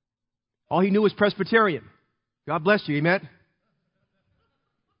 All he knew was Presbyterian. God bless you, amen?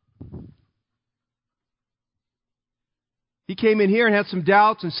 He came in here and had some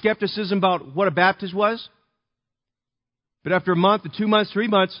doubts and skepticism about what a Baptist was. But after a month, 2 months, 3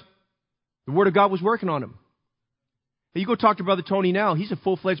 months, the Word of God was working on him. Hey, you go talk to Brother Tony now. He's a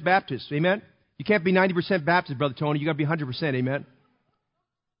full-fledged Baptist. Amen? You can't be 90% Baptist, Brother Tony. You got to be 100%. Amen?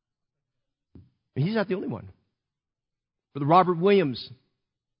 And he's not the only one. Brother Robert Williams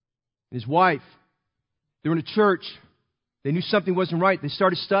and his wife, they were in a church. They knew something wasn't right. They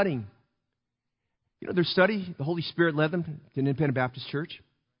started studying. You know, their study, the Holy Spirit led them to an independent Baptist church.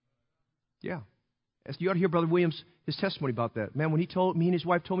 Yeah. You ought to hear Brother Williams, his testimony about that. Man, when he told me and his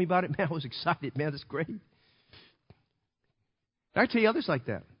wife told me about it, man, I was excited. Man, that's great. I tell you others like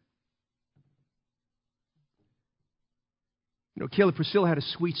that. You know, Aquila and Priscilla had a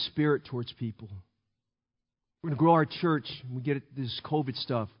sweet spirit towards people. We're going to grow our church, and we get this COVID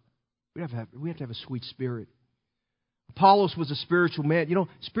stuff. We have to have a sweet spirit. Apollos was a spiritual man. You know,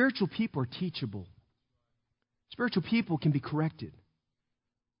 spiritual people are teachable. Spiritual people can be corrected.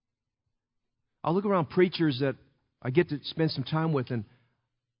 I'll look around preachers that I get to spend some time with, and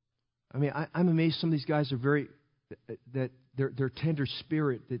I mean, I'm amazed some of these guys are they're tender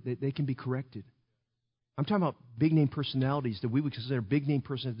spirit, that they can be corrected. I'm talking about big-name personalities that we would consider big-name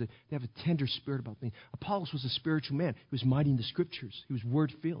personalities. They have a tender spirit about things. Apollos was a spiritual man. He was mighty in the Scriptures. He was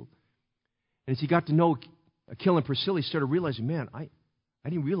Word-filled. And as he got to know Aquila and Priscilla, he started realizing, man, I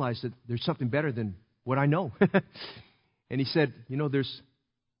didn't realize that there's something better than what I know. And he said, you know,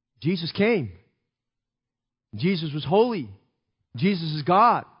 Jesus came. Jesus was holy. Jesus is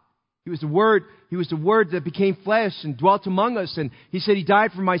God. He was the Word that became flesh and dwelt among us. And he said he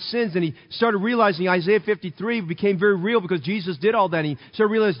died for my sins. And he started realizing Isaiah 53 became very real because Jesus did all that. And he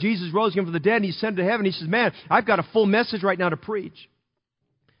started realizing Jesus rose again from the dead and he ascended to heaven. He says, man, I've got a full message right now to preach.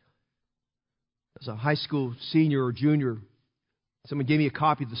 As a high school senior or junior, someone gave me a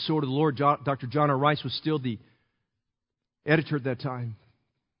copy of The Sword of the Lord. Dr. John R. Rice was still the editor at that time.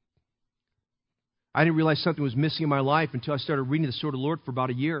 I didn't realize something was missing in my life until I started reading The Sword of the Lord for about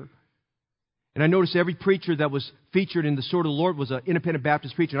a year. And I noticed every preacher that was featured in The Sword of the Lord was an independent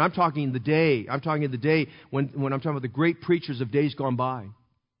Baptist preacher. And I'm talking in the day when I'm talking about the great preachers of days gone by.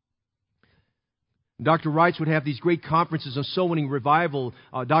 Dr. Rice would have these great conferences on soul winning revival.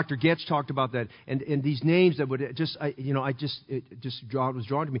 Dr. Getz talked about that, and these names that would was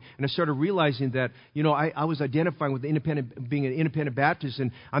drawn to me, and I started realizing that I was identifying with being an independent Baptist,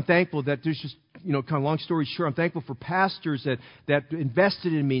 and I'm thankful that there's just kind of long story short, I'm thankful for pastors that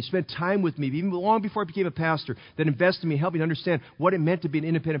invested in me, spent time with me, even long before I became a pastor, that invested in me, helping me understand what it meant to be an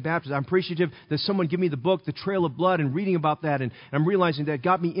independent Baptist. I'm appreciative that someone gave me the book, The Trail of Blood, and reading about that, and I'm realizing that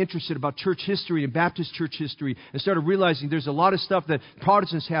got me interested about church history and Baptist church history, and started realizing there's a lot of stuff that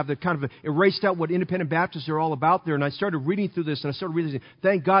Protestants have that kind of erased out what independent Baptists are all about there. And I started reading through this, and I started realizing,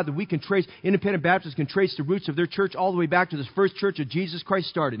 thank God that we can trace, independent Baptists can trace the roots of their church all the way back to this first church that Jesus Christ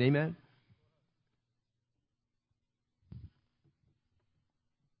started. Amen?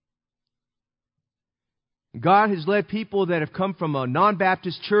 God has led people that have come from a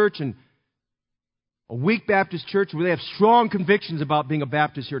non-Baptist church and a weak Baptist church where they have strong convictions about being a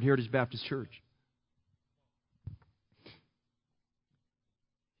Baptist here at Heritage Baptist Church.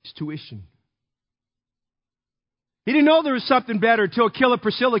 It's tuition. He didn't know there was something better until Aquila and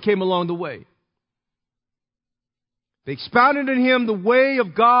Priscilla came along the way. They expounded in him the way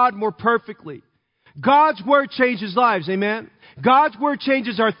of God more perfectly. God's Word changes lives, amen? God's Word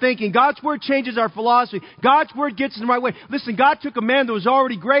changes our thinking. God's Word changes our philosophy. God's Word gets in the right way. Listen, God took a man that was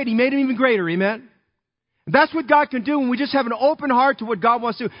already great. He made him even greater, amen? That's what God can do when we just have an open heart to what God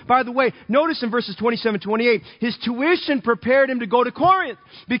wants to do. By the way, notice in verses 27 and 28, his tuition prepared him to go to Corinth.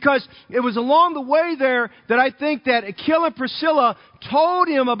 Because it was along the way there that I think that Aquila and Priscilla told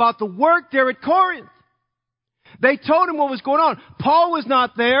him about the work there at Corinth. They told him what was going on. Paul was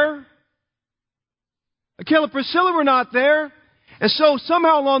not there. Aquila and Priscilla were not there. And so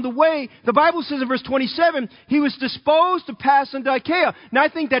somehow along the way, the Bible says in verse 27, he was disposed to pass into Achaia. Now I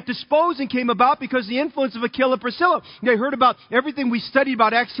think that disposing came about because the influence of Aquila and Priscilla. They heard about everything we studied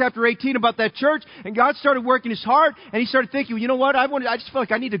about Acts chapter 18, about that church, and God started working his heart, and he started thinking, you know what, I just feel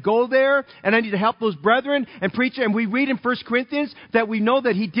like I need to go there, and I need to help those brethren and preach. And we read in 1 Corinthians that we know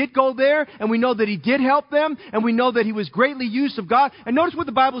that he did go there, and we know that he did help them, and we know that he was greatly used of God. And notice what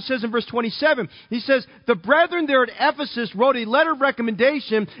the Bible says in verse 27. He says, the brethren there at Ephesus wrote a letter of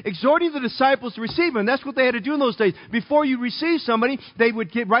recommendation, exhorting the disciples to receive him. That's what they had to do in those days. Before you receive somebody, they would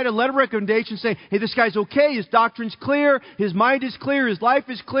write a letter of recommendation saying, hey, this guy's okay, his doctrine's clear, his mind is clear, his life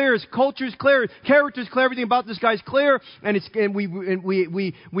is clear, his culture is clear, his character is clear, everything about this guy's clear, and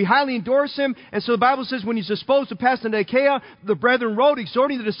we highly endorse him. And so the Bible says when he's disposed to pass into Achaia, the brethren wrote,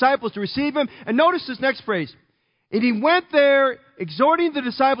 exhorting the disciples to receive him. And notice this next phrase. And he went there, exhorting the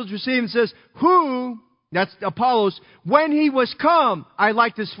disciples to receive him, and says, who... That's Apollos. When he was come, I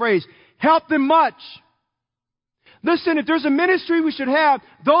like this phrase, help them much. Listen, if there's a ministry we should have,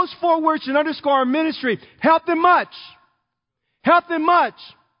 those 4 words should underscore our ministry. Help them much. Help them much.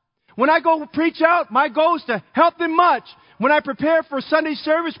 When I go preach out, my goal is to help them much. When I prepare for Sunday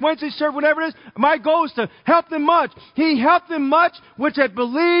service, Wednesday service, whatever it is, my goal is to help them much. He helped them much, which had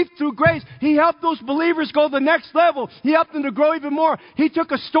believed through grace. He helped those believers go to the next level. He helped them to grow even more. He took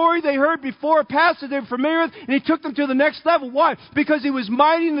a story they heard before, a passage they were familiar with, and He took them to the next level. Why? Because He was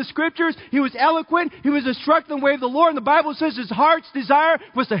mighty in the Scriptures. He was eloquent. He was instructing the way of the Lord. And the Bible says His heart's desire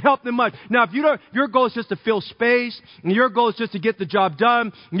was to help them much. Now, if your goal is just to fill space, and your goal is just to get the job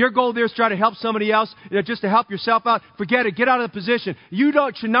done, and your goal there is try to help somebody else, just to help yourself out, forget it. Get out of the position. You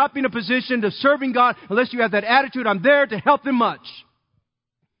should not be in a position to serving God unless you have that attitude, I'm there to help them much.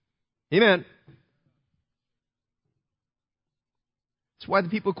 Amen. That's why the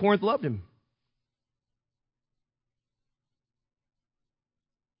people of Corinth loved Him.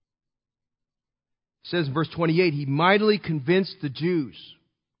 It says in verse 28, He mightily convinced the Jews,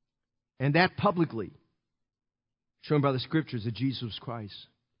 and that publicly, shown by the Scriptures, that Jesus was Christ.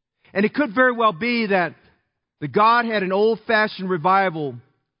 And it could very well be that God had an old-fashioned revival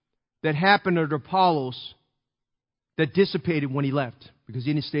that happened under Apollos that dissipated when he left, because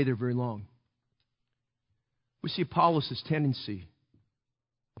he didn't stay there very long. We see Apollos' tendency,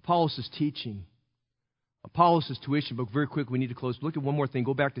 Apollos' teaching, Apollos' tuition book. Very quick, we need to close. Look at one more thing.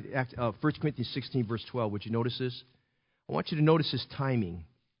 Go back to 1 Corinthians 16, verse 12. Would you notice this? I want you to notice his timing.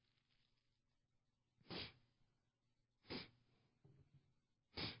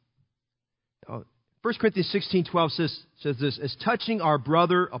 Uh, 1 Corinthians 16:12 says this, as touching our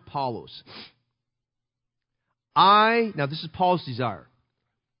brother Apollos, now this is Paul's desire,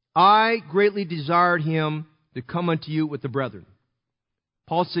 I greatly desired him to come unto you with the brethren.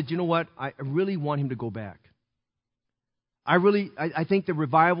 Paul said, you know what? I really want him to go back. I think the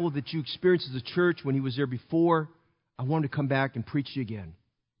revival that you experienced as a church when he was there before, I want him to come back and preach to you again.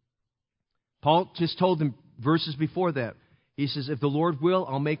 Paul just told them verses before that. He says, if the Lord will,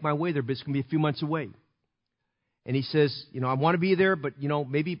 I'll make my way there, but it's going to be a few months away. And he says, I want to be there, but,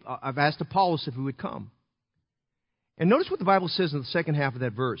 maybe I've asked Apollos if he would come. And notice what the Bible says in the second half of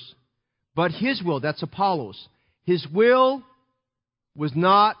that verse. But his will, that's Apollos, his will was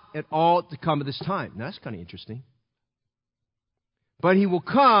not at all to come at this time. Now, that's kind of interesting. But he will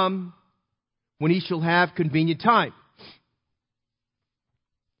come when he shall have convenient time.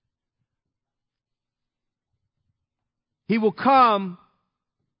 He will come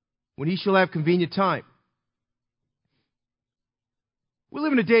when he shall have convenient time. We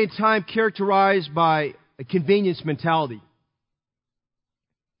live in a day and time characterized by a convenience mentality.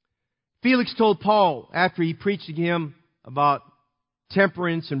 Felix told Paul, after he preached to him about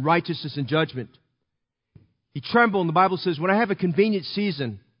temperance and righteousness and judgment, he trembled, and the Bible says, when I have a convenient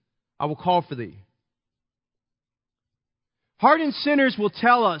season, I will call for thee. Hardened sinners will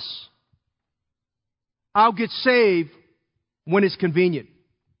tell us, I'll get saved when it's convenient.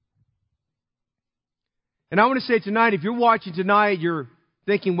 And I want to say tonight, if you're watching tonight, you're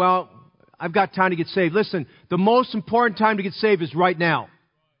thinking, well, I've got time to get saved. Listen, the most important time to get saved is right now.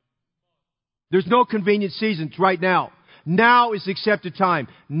 There's no convenient season. It's right now. Now is the accepted time.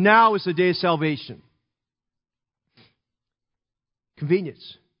 Now is the day of salvation.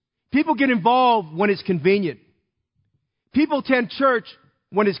 Convenience. People get involved when it's convenient. People attend church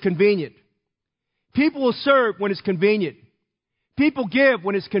when it's convenient. People will serve when it's convenient. People give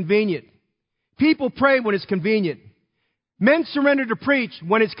when it's convenient. People pray when it's convenient. Men surrender to preach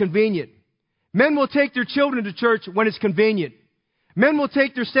when it's convenient. Men will take their children to church when it's convenient. Men will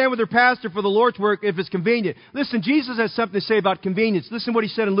take their stand with their pastor for the Lord's work if it's convenient. Listen, Jesus has something to say about convenience. Listen to what He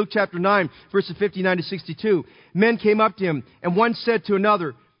said in Luke chapter 9, verses 59 to 62. Men came up to Him, and he said to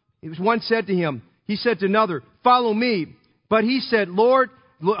another, follow me. But he said, Lord,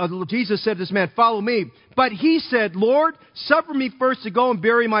 Jesus said to this man, follow me. But he said, Lord, suffer me first to go and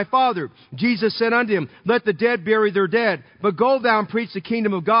bury my father. Jesus said unto him, let the dead bury their dead, but go thou and preach the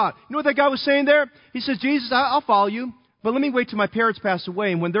kingdom of God. You know what that guy was saying there? He says, Jesus, I'll follow you. But let me wait till my parents pass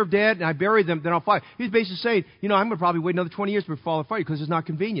away, and when they're dead and I bury them, then I'll follow. He's basically saying, I'm going to probably wait another 20 years before I follow you because it's not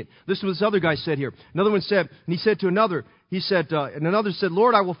convenient. Listen to what this other guy said here. Another one said, and he said to another, and another said,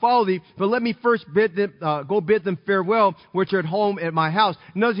 Lord, I will follow thee, but let me first go bid them farewell, which are at home at my house.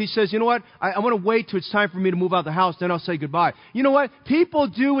 Another, he says, you know what? I want to wait till it's time for me to move out of the house, then I'll say goodbye. You know what? People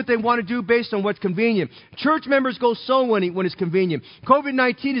do what they want to do based on what's convenient. Church members go soul winning when it's convenient.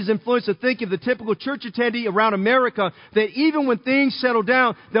 COVID-19 has influenced the thinking of the typical church attendee around America that even when things settle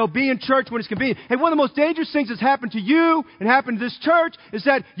down, they'll be in church when it's convenient. And one of the most dangerous things that's happened to you and happened to this church is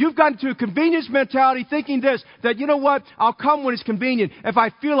that you've gotten to a convenience mentality thinking this, that you know what? I'll come when it's convenient. If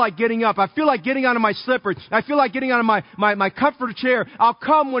I feel like getting up, I feel like getting out of my slippers, I feel like getting out of my comfortable chair, I'll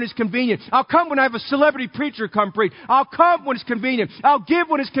come when it's convenient. I'll come when I have a celebrity preacher come preach. I'll come when it's convenient. I'll give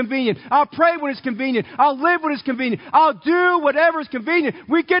when it's convenient. I'll pray when it's convenient. I'll live when it's convenient. I'll do whatever is convenient.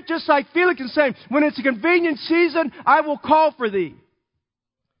 We get just like Felix and saying, when it's a convenient season, I will call for thee.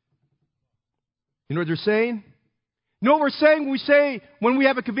 You know what they're saying? You know what we're saying when we say when we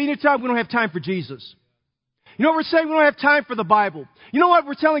have a convenient time, we don't have time for Jesus. You know what we're saying? We don't have time for the Bible. You know what?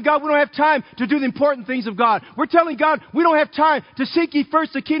 We're telling God we don't have time to do the important things of God. We're telling God we don't have time to seek ye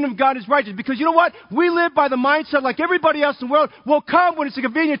first the kingdom of God and His righteousness. Because you know what? We live by the mindset like everybody else in the world will come when it's a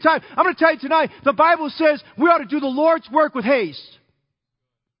convenient time. I'm going to tell you tonight, the Bible says we ought to do the Lord's work with haste.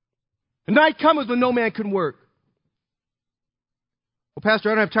 The night cometh when no man can work. Well,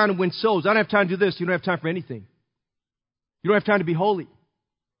 Pastor, I don't have time to win souls. I don't have time to do this. You don't have time for anything. You don't have time to be holy.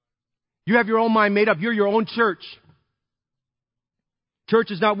 You have your own mind made up. You're your own church.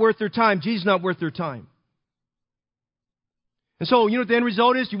 Church is not worth their time. Jesus is not worth their time. And so, you know what the end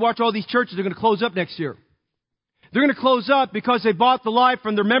result is? You watch all these churches, they're going to close up next year. They're going to close up because they bought the lie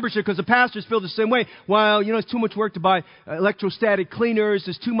from their membership because the pastors feel the same way. Well, you know, it's too much work to buy electrostatic cleaners.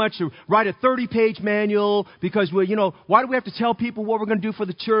 It's too much to write a 30-page manual because, well, you know, why do we have to tell people what we're going to do for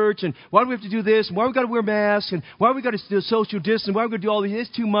the church? And why do we have to do this? And why do we got to wear masks? And why do we got to do social distance? Why do we got to do all this?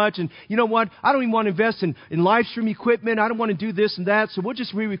 It's too much. And you know what? I don't even want to invest in live stream equipment. I don't want to do this and that. So we'll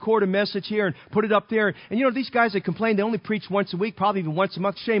just re-record a message here and put it up there. And you know, these guys that complain, they only preach once a week, probably even once a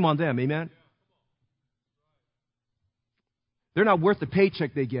month. Shame on them. Amen? They're not worth the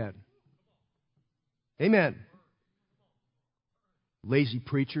paycheck they get. Amen. Lazy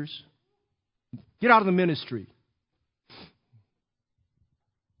preachers. Get out of the ministry.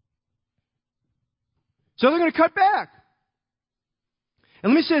 So they're going to cut back.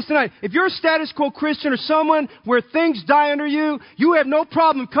 And let me say this tonight. If you're a status quo Christian or someone where things die under you, you have no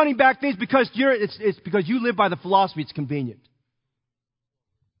problem cutting back things because it's because you live by the philosophy it's convenient.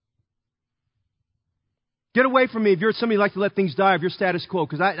 Get away from me if you're somebody who likes to let things die, if you're status quo,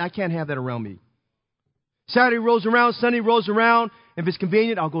 because I can't have that around me. Saturday rolls around, Sunday rolls around. If it's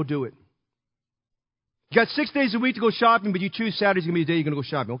convenient, I'll go do it. You got 6 days a week to go shopping, but you choose Saturday's going to be the day you're going to go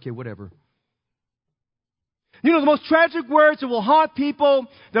shopping. Okay, whatever. You know, the most tragic words that will haunt people,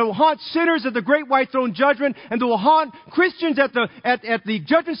 that will haunt sinners at the great white throne judgment, and that will haunt Christians at the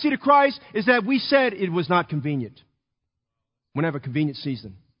judgment seat of Christ is that we said it was not convenient. We're going to have a convenient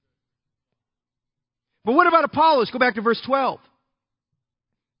season. But what about Apollos? Go back to verse 12.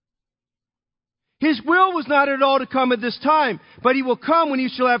 His will was not at all to come at this time, but he will come when he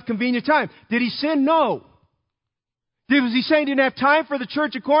shall have convenient time. Did he sin? No. Was he saying he didn't have time for the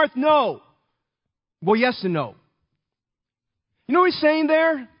church of Corinth? No. Well, yes and no. You know what he's saying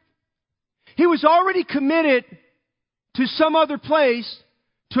there? He was already committed to some other place,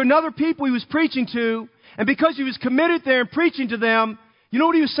 to another people he was preaching to, and because he was committed there and preaching to them, you know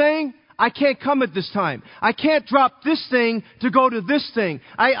what he was saying? I can't come at this time. I can't drop this thing to go to this thing.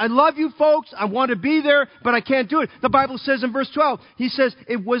 I love you folks. I want to be there, but I can't do it. The Bible says in verse 12, he says,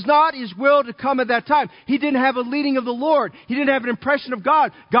 it was not his will to come at that time. He didn't have a leading of the Lord. He didn't have an impression of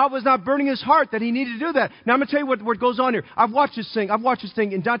God. God was not burning his heart that he needed to do that. Now I'm going to tell you what goes on here. I've watched this thing,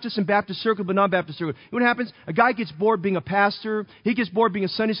 and not just in Baptist circle, but non-Baptist circle. You know what happens? A guy gets bored being a pastor. He gets bored being a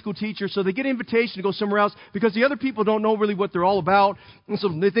Sunday school teacher, so they get an invitation to go somewhere else because the other people don't know really what they're all about. And so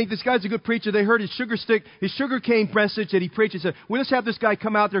they think this guy's a good preacher. They heard his sugarcane message that he preached and said, well, let's have this guy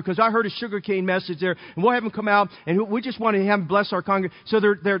come out there because I heard his sugarcane message there, and we'll have him come out, and we just want to have him bless our congregation. So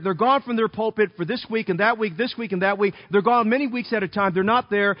they're gone from their pulpit for this week and that week, this week and that week. They're gone many weeks at a time. They're not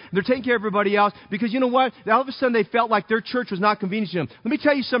there. They're taking care of everybody else because you know what? All of a sudden they felt like their church was not convenient to them. Let me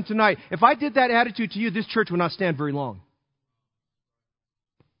tell you something tonight. If I did that attitude to you, this church would not stand very long.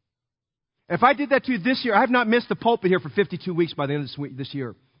 If I did that to you this year, I have not missed the pulpit here for 52 weeks by the end of this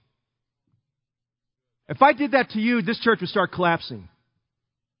year. If I did that to you, this church would start collapsing.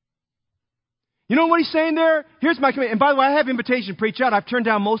 You know what he's saying there? Here's my commitment. And by the way, I have invitation to preach out. I've turned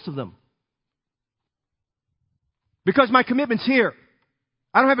down most of them. Because my commitment's here.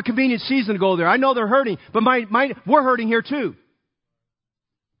 I don't have a convenient season to go there. I know they're hurting, but we're hurting here too.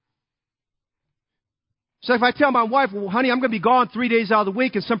 So if I tell my wife, well, honey, I'm going to be gone 3 days out of the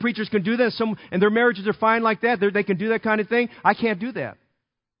week, and some preachers can do that, and their marriages are fine like that, they can do that kind of thing, I can't do that.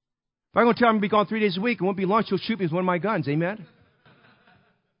 If I'm going to tell her I'm going to be gone 3 days a week, it won't be long, she'll shoot me with one of my guns. Amen?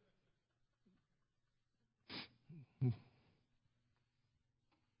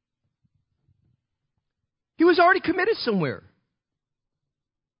 He was already committed somewhere.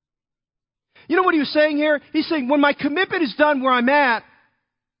 You know what he was saying here? He's saying, when my commitment is done where I'm at,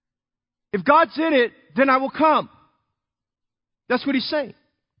 if God's in it, then I will come. That's what he's saying.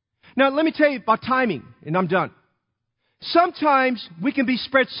 Now, let me tell you about timing, and I'm done. Sometimes we can be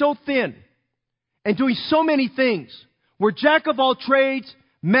spread so thin and doing so many things. We're jack of all trades,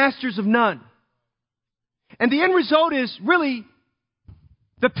 masters of none. And the end result is really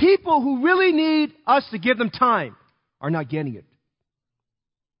the people who really need us to give them time are not getting it.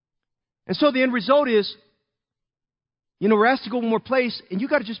 And so the end result is, we're asked to go one more place, and you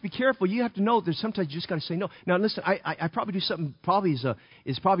got to just be careful. You have to know that sometimes you just got to say no. Now, listen, I probably do something probably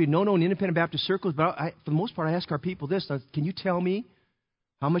is probably a no-no in independent Baptist circles, but for the most part, I ask our people this: can you tell me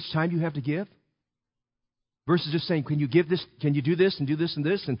how much time you have to give? Versus just saying, can you give this? Can you do this and do this and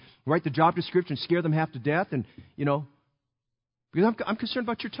this, and write the job description, scare them half to death, and because I'm concerned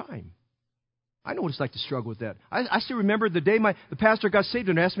about your time. I know what it's like to struggle with that. I still remember the day the pastor got saved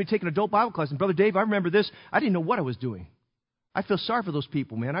and asked me to take an adult Bible class. And Brother Dave, I remember this. I didn't know what I was doing. I feel sorry for those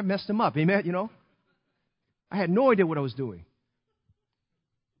people, man. I messed them up. Amen, I had no idea what I was doing.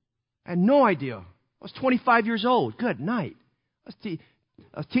 I had no idea. I was 25 years old. Good night. I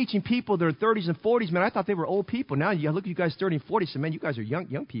was teaching people that are 30s and 40s, man. I thought they were old people. Now you look at you guys 30 and 40 and say, man, you guys are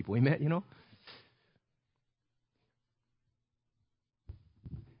young people. Amen,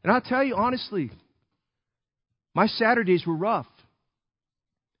 And I'll tell you honestly, my Saturdays were rough.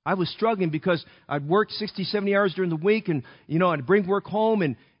 I was struggling because I'd work 60, 70 hours during the week, and, I'd bring work home,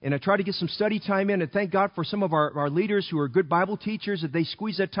 and I try to get some study time in, and thank God for some of our leaders who are good Bible teachers, that they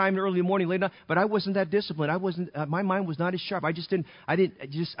squeeze that time in early in the morning, late night, but I wasn't that disciplined. My mind was not as sharp. I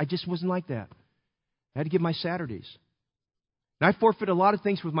just wasn't like that. I had to give my Saturdays. And I forfeited a lot of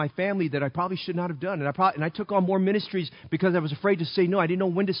things with my family that I probably should not have done. And I took on more ministries because I was afraid to say no. I didn't know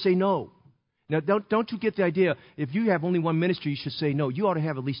when to say no. Now, don't you get the idea, if you have only one ministry, you should say no. You ought to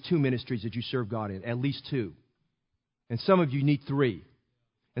have at least 2 ministries that you serve God in, at least 2. And some of you need 3.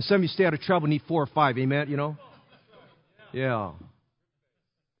 And some of you stay out of trouble need 4 or 5, amen, Yeah.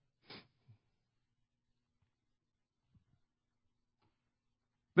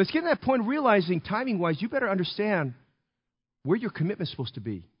 But it's getting to that point of realizing, timing-wise, you better understand where your commitment is supposed to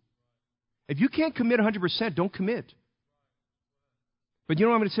be. If you can't commit 100%, don't commit. But I'm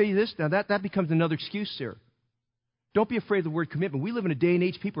going to tell you this. Now, that becomes another excuse there. Don't be afraid of the word commitment. We live in a day and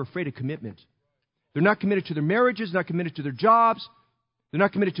age people are afraid of commitment. They're not committed to their marriages, not committed to their jobs. They're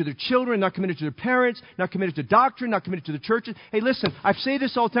not committed to their children, not committed to their parents, not committed to doctrine, not committed to the churches. Hey, listen, I say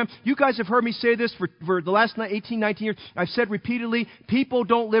this all the time. You guys have heard me say this for the last 18, 19 years. I've said repeatedly, people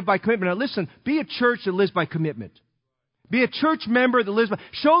don't live by commitment. Now, listen, be a church that lives by commitment. Be a church member that lives by...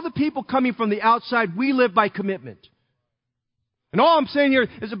 Show the people coming from the outside we live by commitment. And all I'm saying here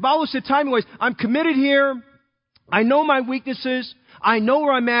is the Bible said timing-wise, I'm committed here. I know my weaknesses. I know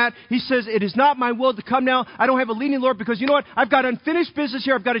where I'm at. He says, it is not my will to come now. I don't have a leading Lord because you know what? I've got unfinished business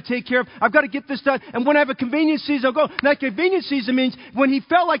here I've got to take care of. I've got to get this done. And when I have a convenience season, I'll go. And that convenience season means when he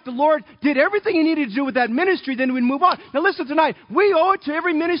felt like the Lord did everything he needed to do with that ministry, then we'd move on. Now listen tonight. We owe it to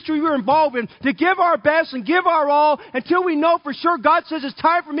every ministry we're involved in to give our best and give our all until we know for sure God says it's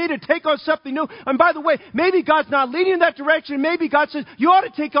time for me to take on something new. And by the way, maybe God's not leading in that direction. Maybe God says you ought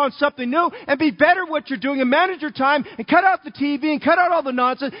to take on something new and be better at what you're doing and manage your time and cut out the TV and cut out all the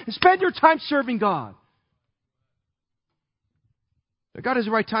nonsense and spend your time serving God. Now, God has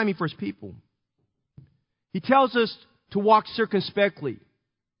the right timing for His people. He tells us to walk circumspectly,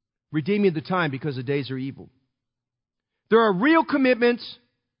 redeeming the time because the days are evil. There are real commitments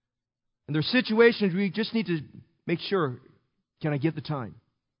and there are situations where you just need to make sure, can I give the time?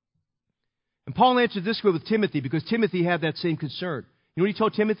 And Paul answered this way with Timothy because Timothy had that same concern. You know what he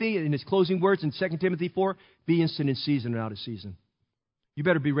told Timothy in his closing words in 2 Timothy 4? Be instant in season and out of season. You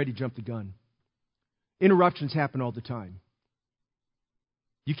better be ready to jump the gun. Interruptions happen all the time.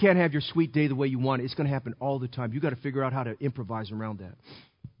 You can't have your sweet day the way you want it. It's going to happen all the time. You've got to figure out how to improvise around that.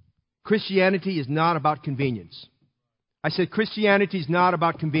 Christianity is not about convenience. I said Christianity is not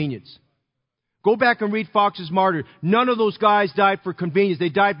about convenience. Go back and read Fox's Martyr. None of those guys died for convenience. They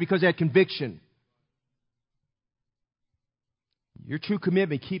died because they had conviction. Your true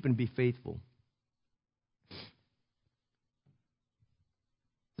commitment, keep and be faithful.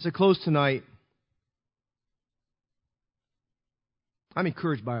 As I close tonight, I'm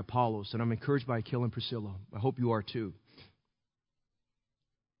encouraged by Apollos and I'm encouraged by Aquila and Priscilla. I hope you are too.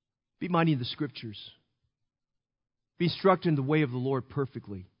 Be minding the Scriptures. Be instructed in the way of the Lord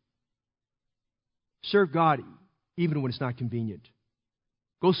perfectly. Serve God even when it's not convenient.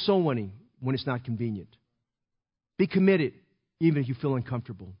 Go soul winning when it's not convenient. Be committed even if you feel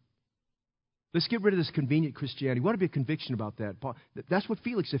uncomfortable. Let's get rid of this convenient Christianity. What would be a conviction about that? That's what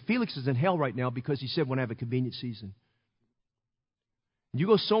Felix said. Felix is in hell right now because he said, when I have a convenient season. You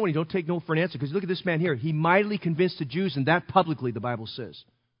go sowing, you don't take no for an answer. Because look at this man here. He mightily convinced the Jews, and that publicly, the Bible says.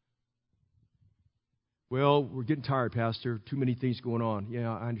 Well, we're getting tired, Pastor. Too many things going on.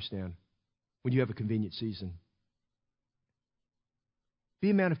 Yeah, I understand. When you have a convenient season. Be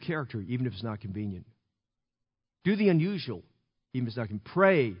a man of character, even if it's not convenient. Do the unusual, even if it's not convenient.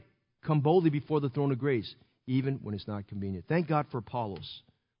 Pray. Come boldly before the throne of grace, even when it's not convenient. Thank God for Apollos.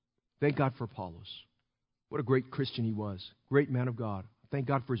 Thank God for Apollos. What a great Christian he was. Great man of God. Thank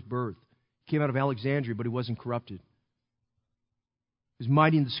God for his birth. He came out of Alexandria, but he wasn't corrupted. He was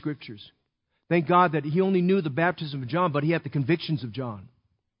mighty in the Scriptures. Thank God that he only knew the baptism of John, but he had the convictions of John.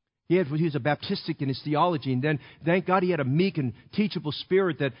 He was a Baptistic in his theology. And then, thank God, he had a meek and teachable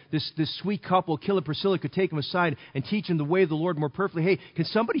spirit that this sweet couple, Aquila and Priscilla, could take him aside and teach him the way of the Lord more perfectly. Hey, can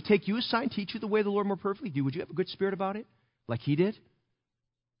somebody take you aside and teach you the way of the Lord more perfectly? Would you have a good spirit about it? Like he did?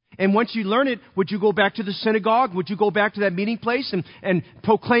 And once you learn it, would you go back to the synagogue? Would you go back to that meeting place and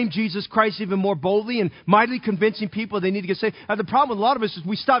proclaim Jesus Christ even more boldly and mightily convincing people they need to get saved? The problem with a lot of us is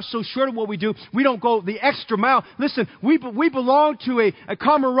we stop so short of what we do, we don't go the extra mile. Listen, we belong to a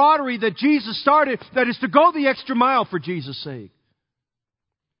camaraderie that Jesus started that is to go the extra mile for Jesus' sake.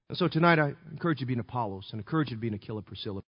 And so tonight I encourage you to be an Apollos and encourage you to be an Aquila Priscilla.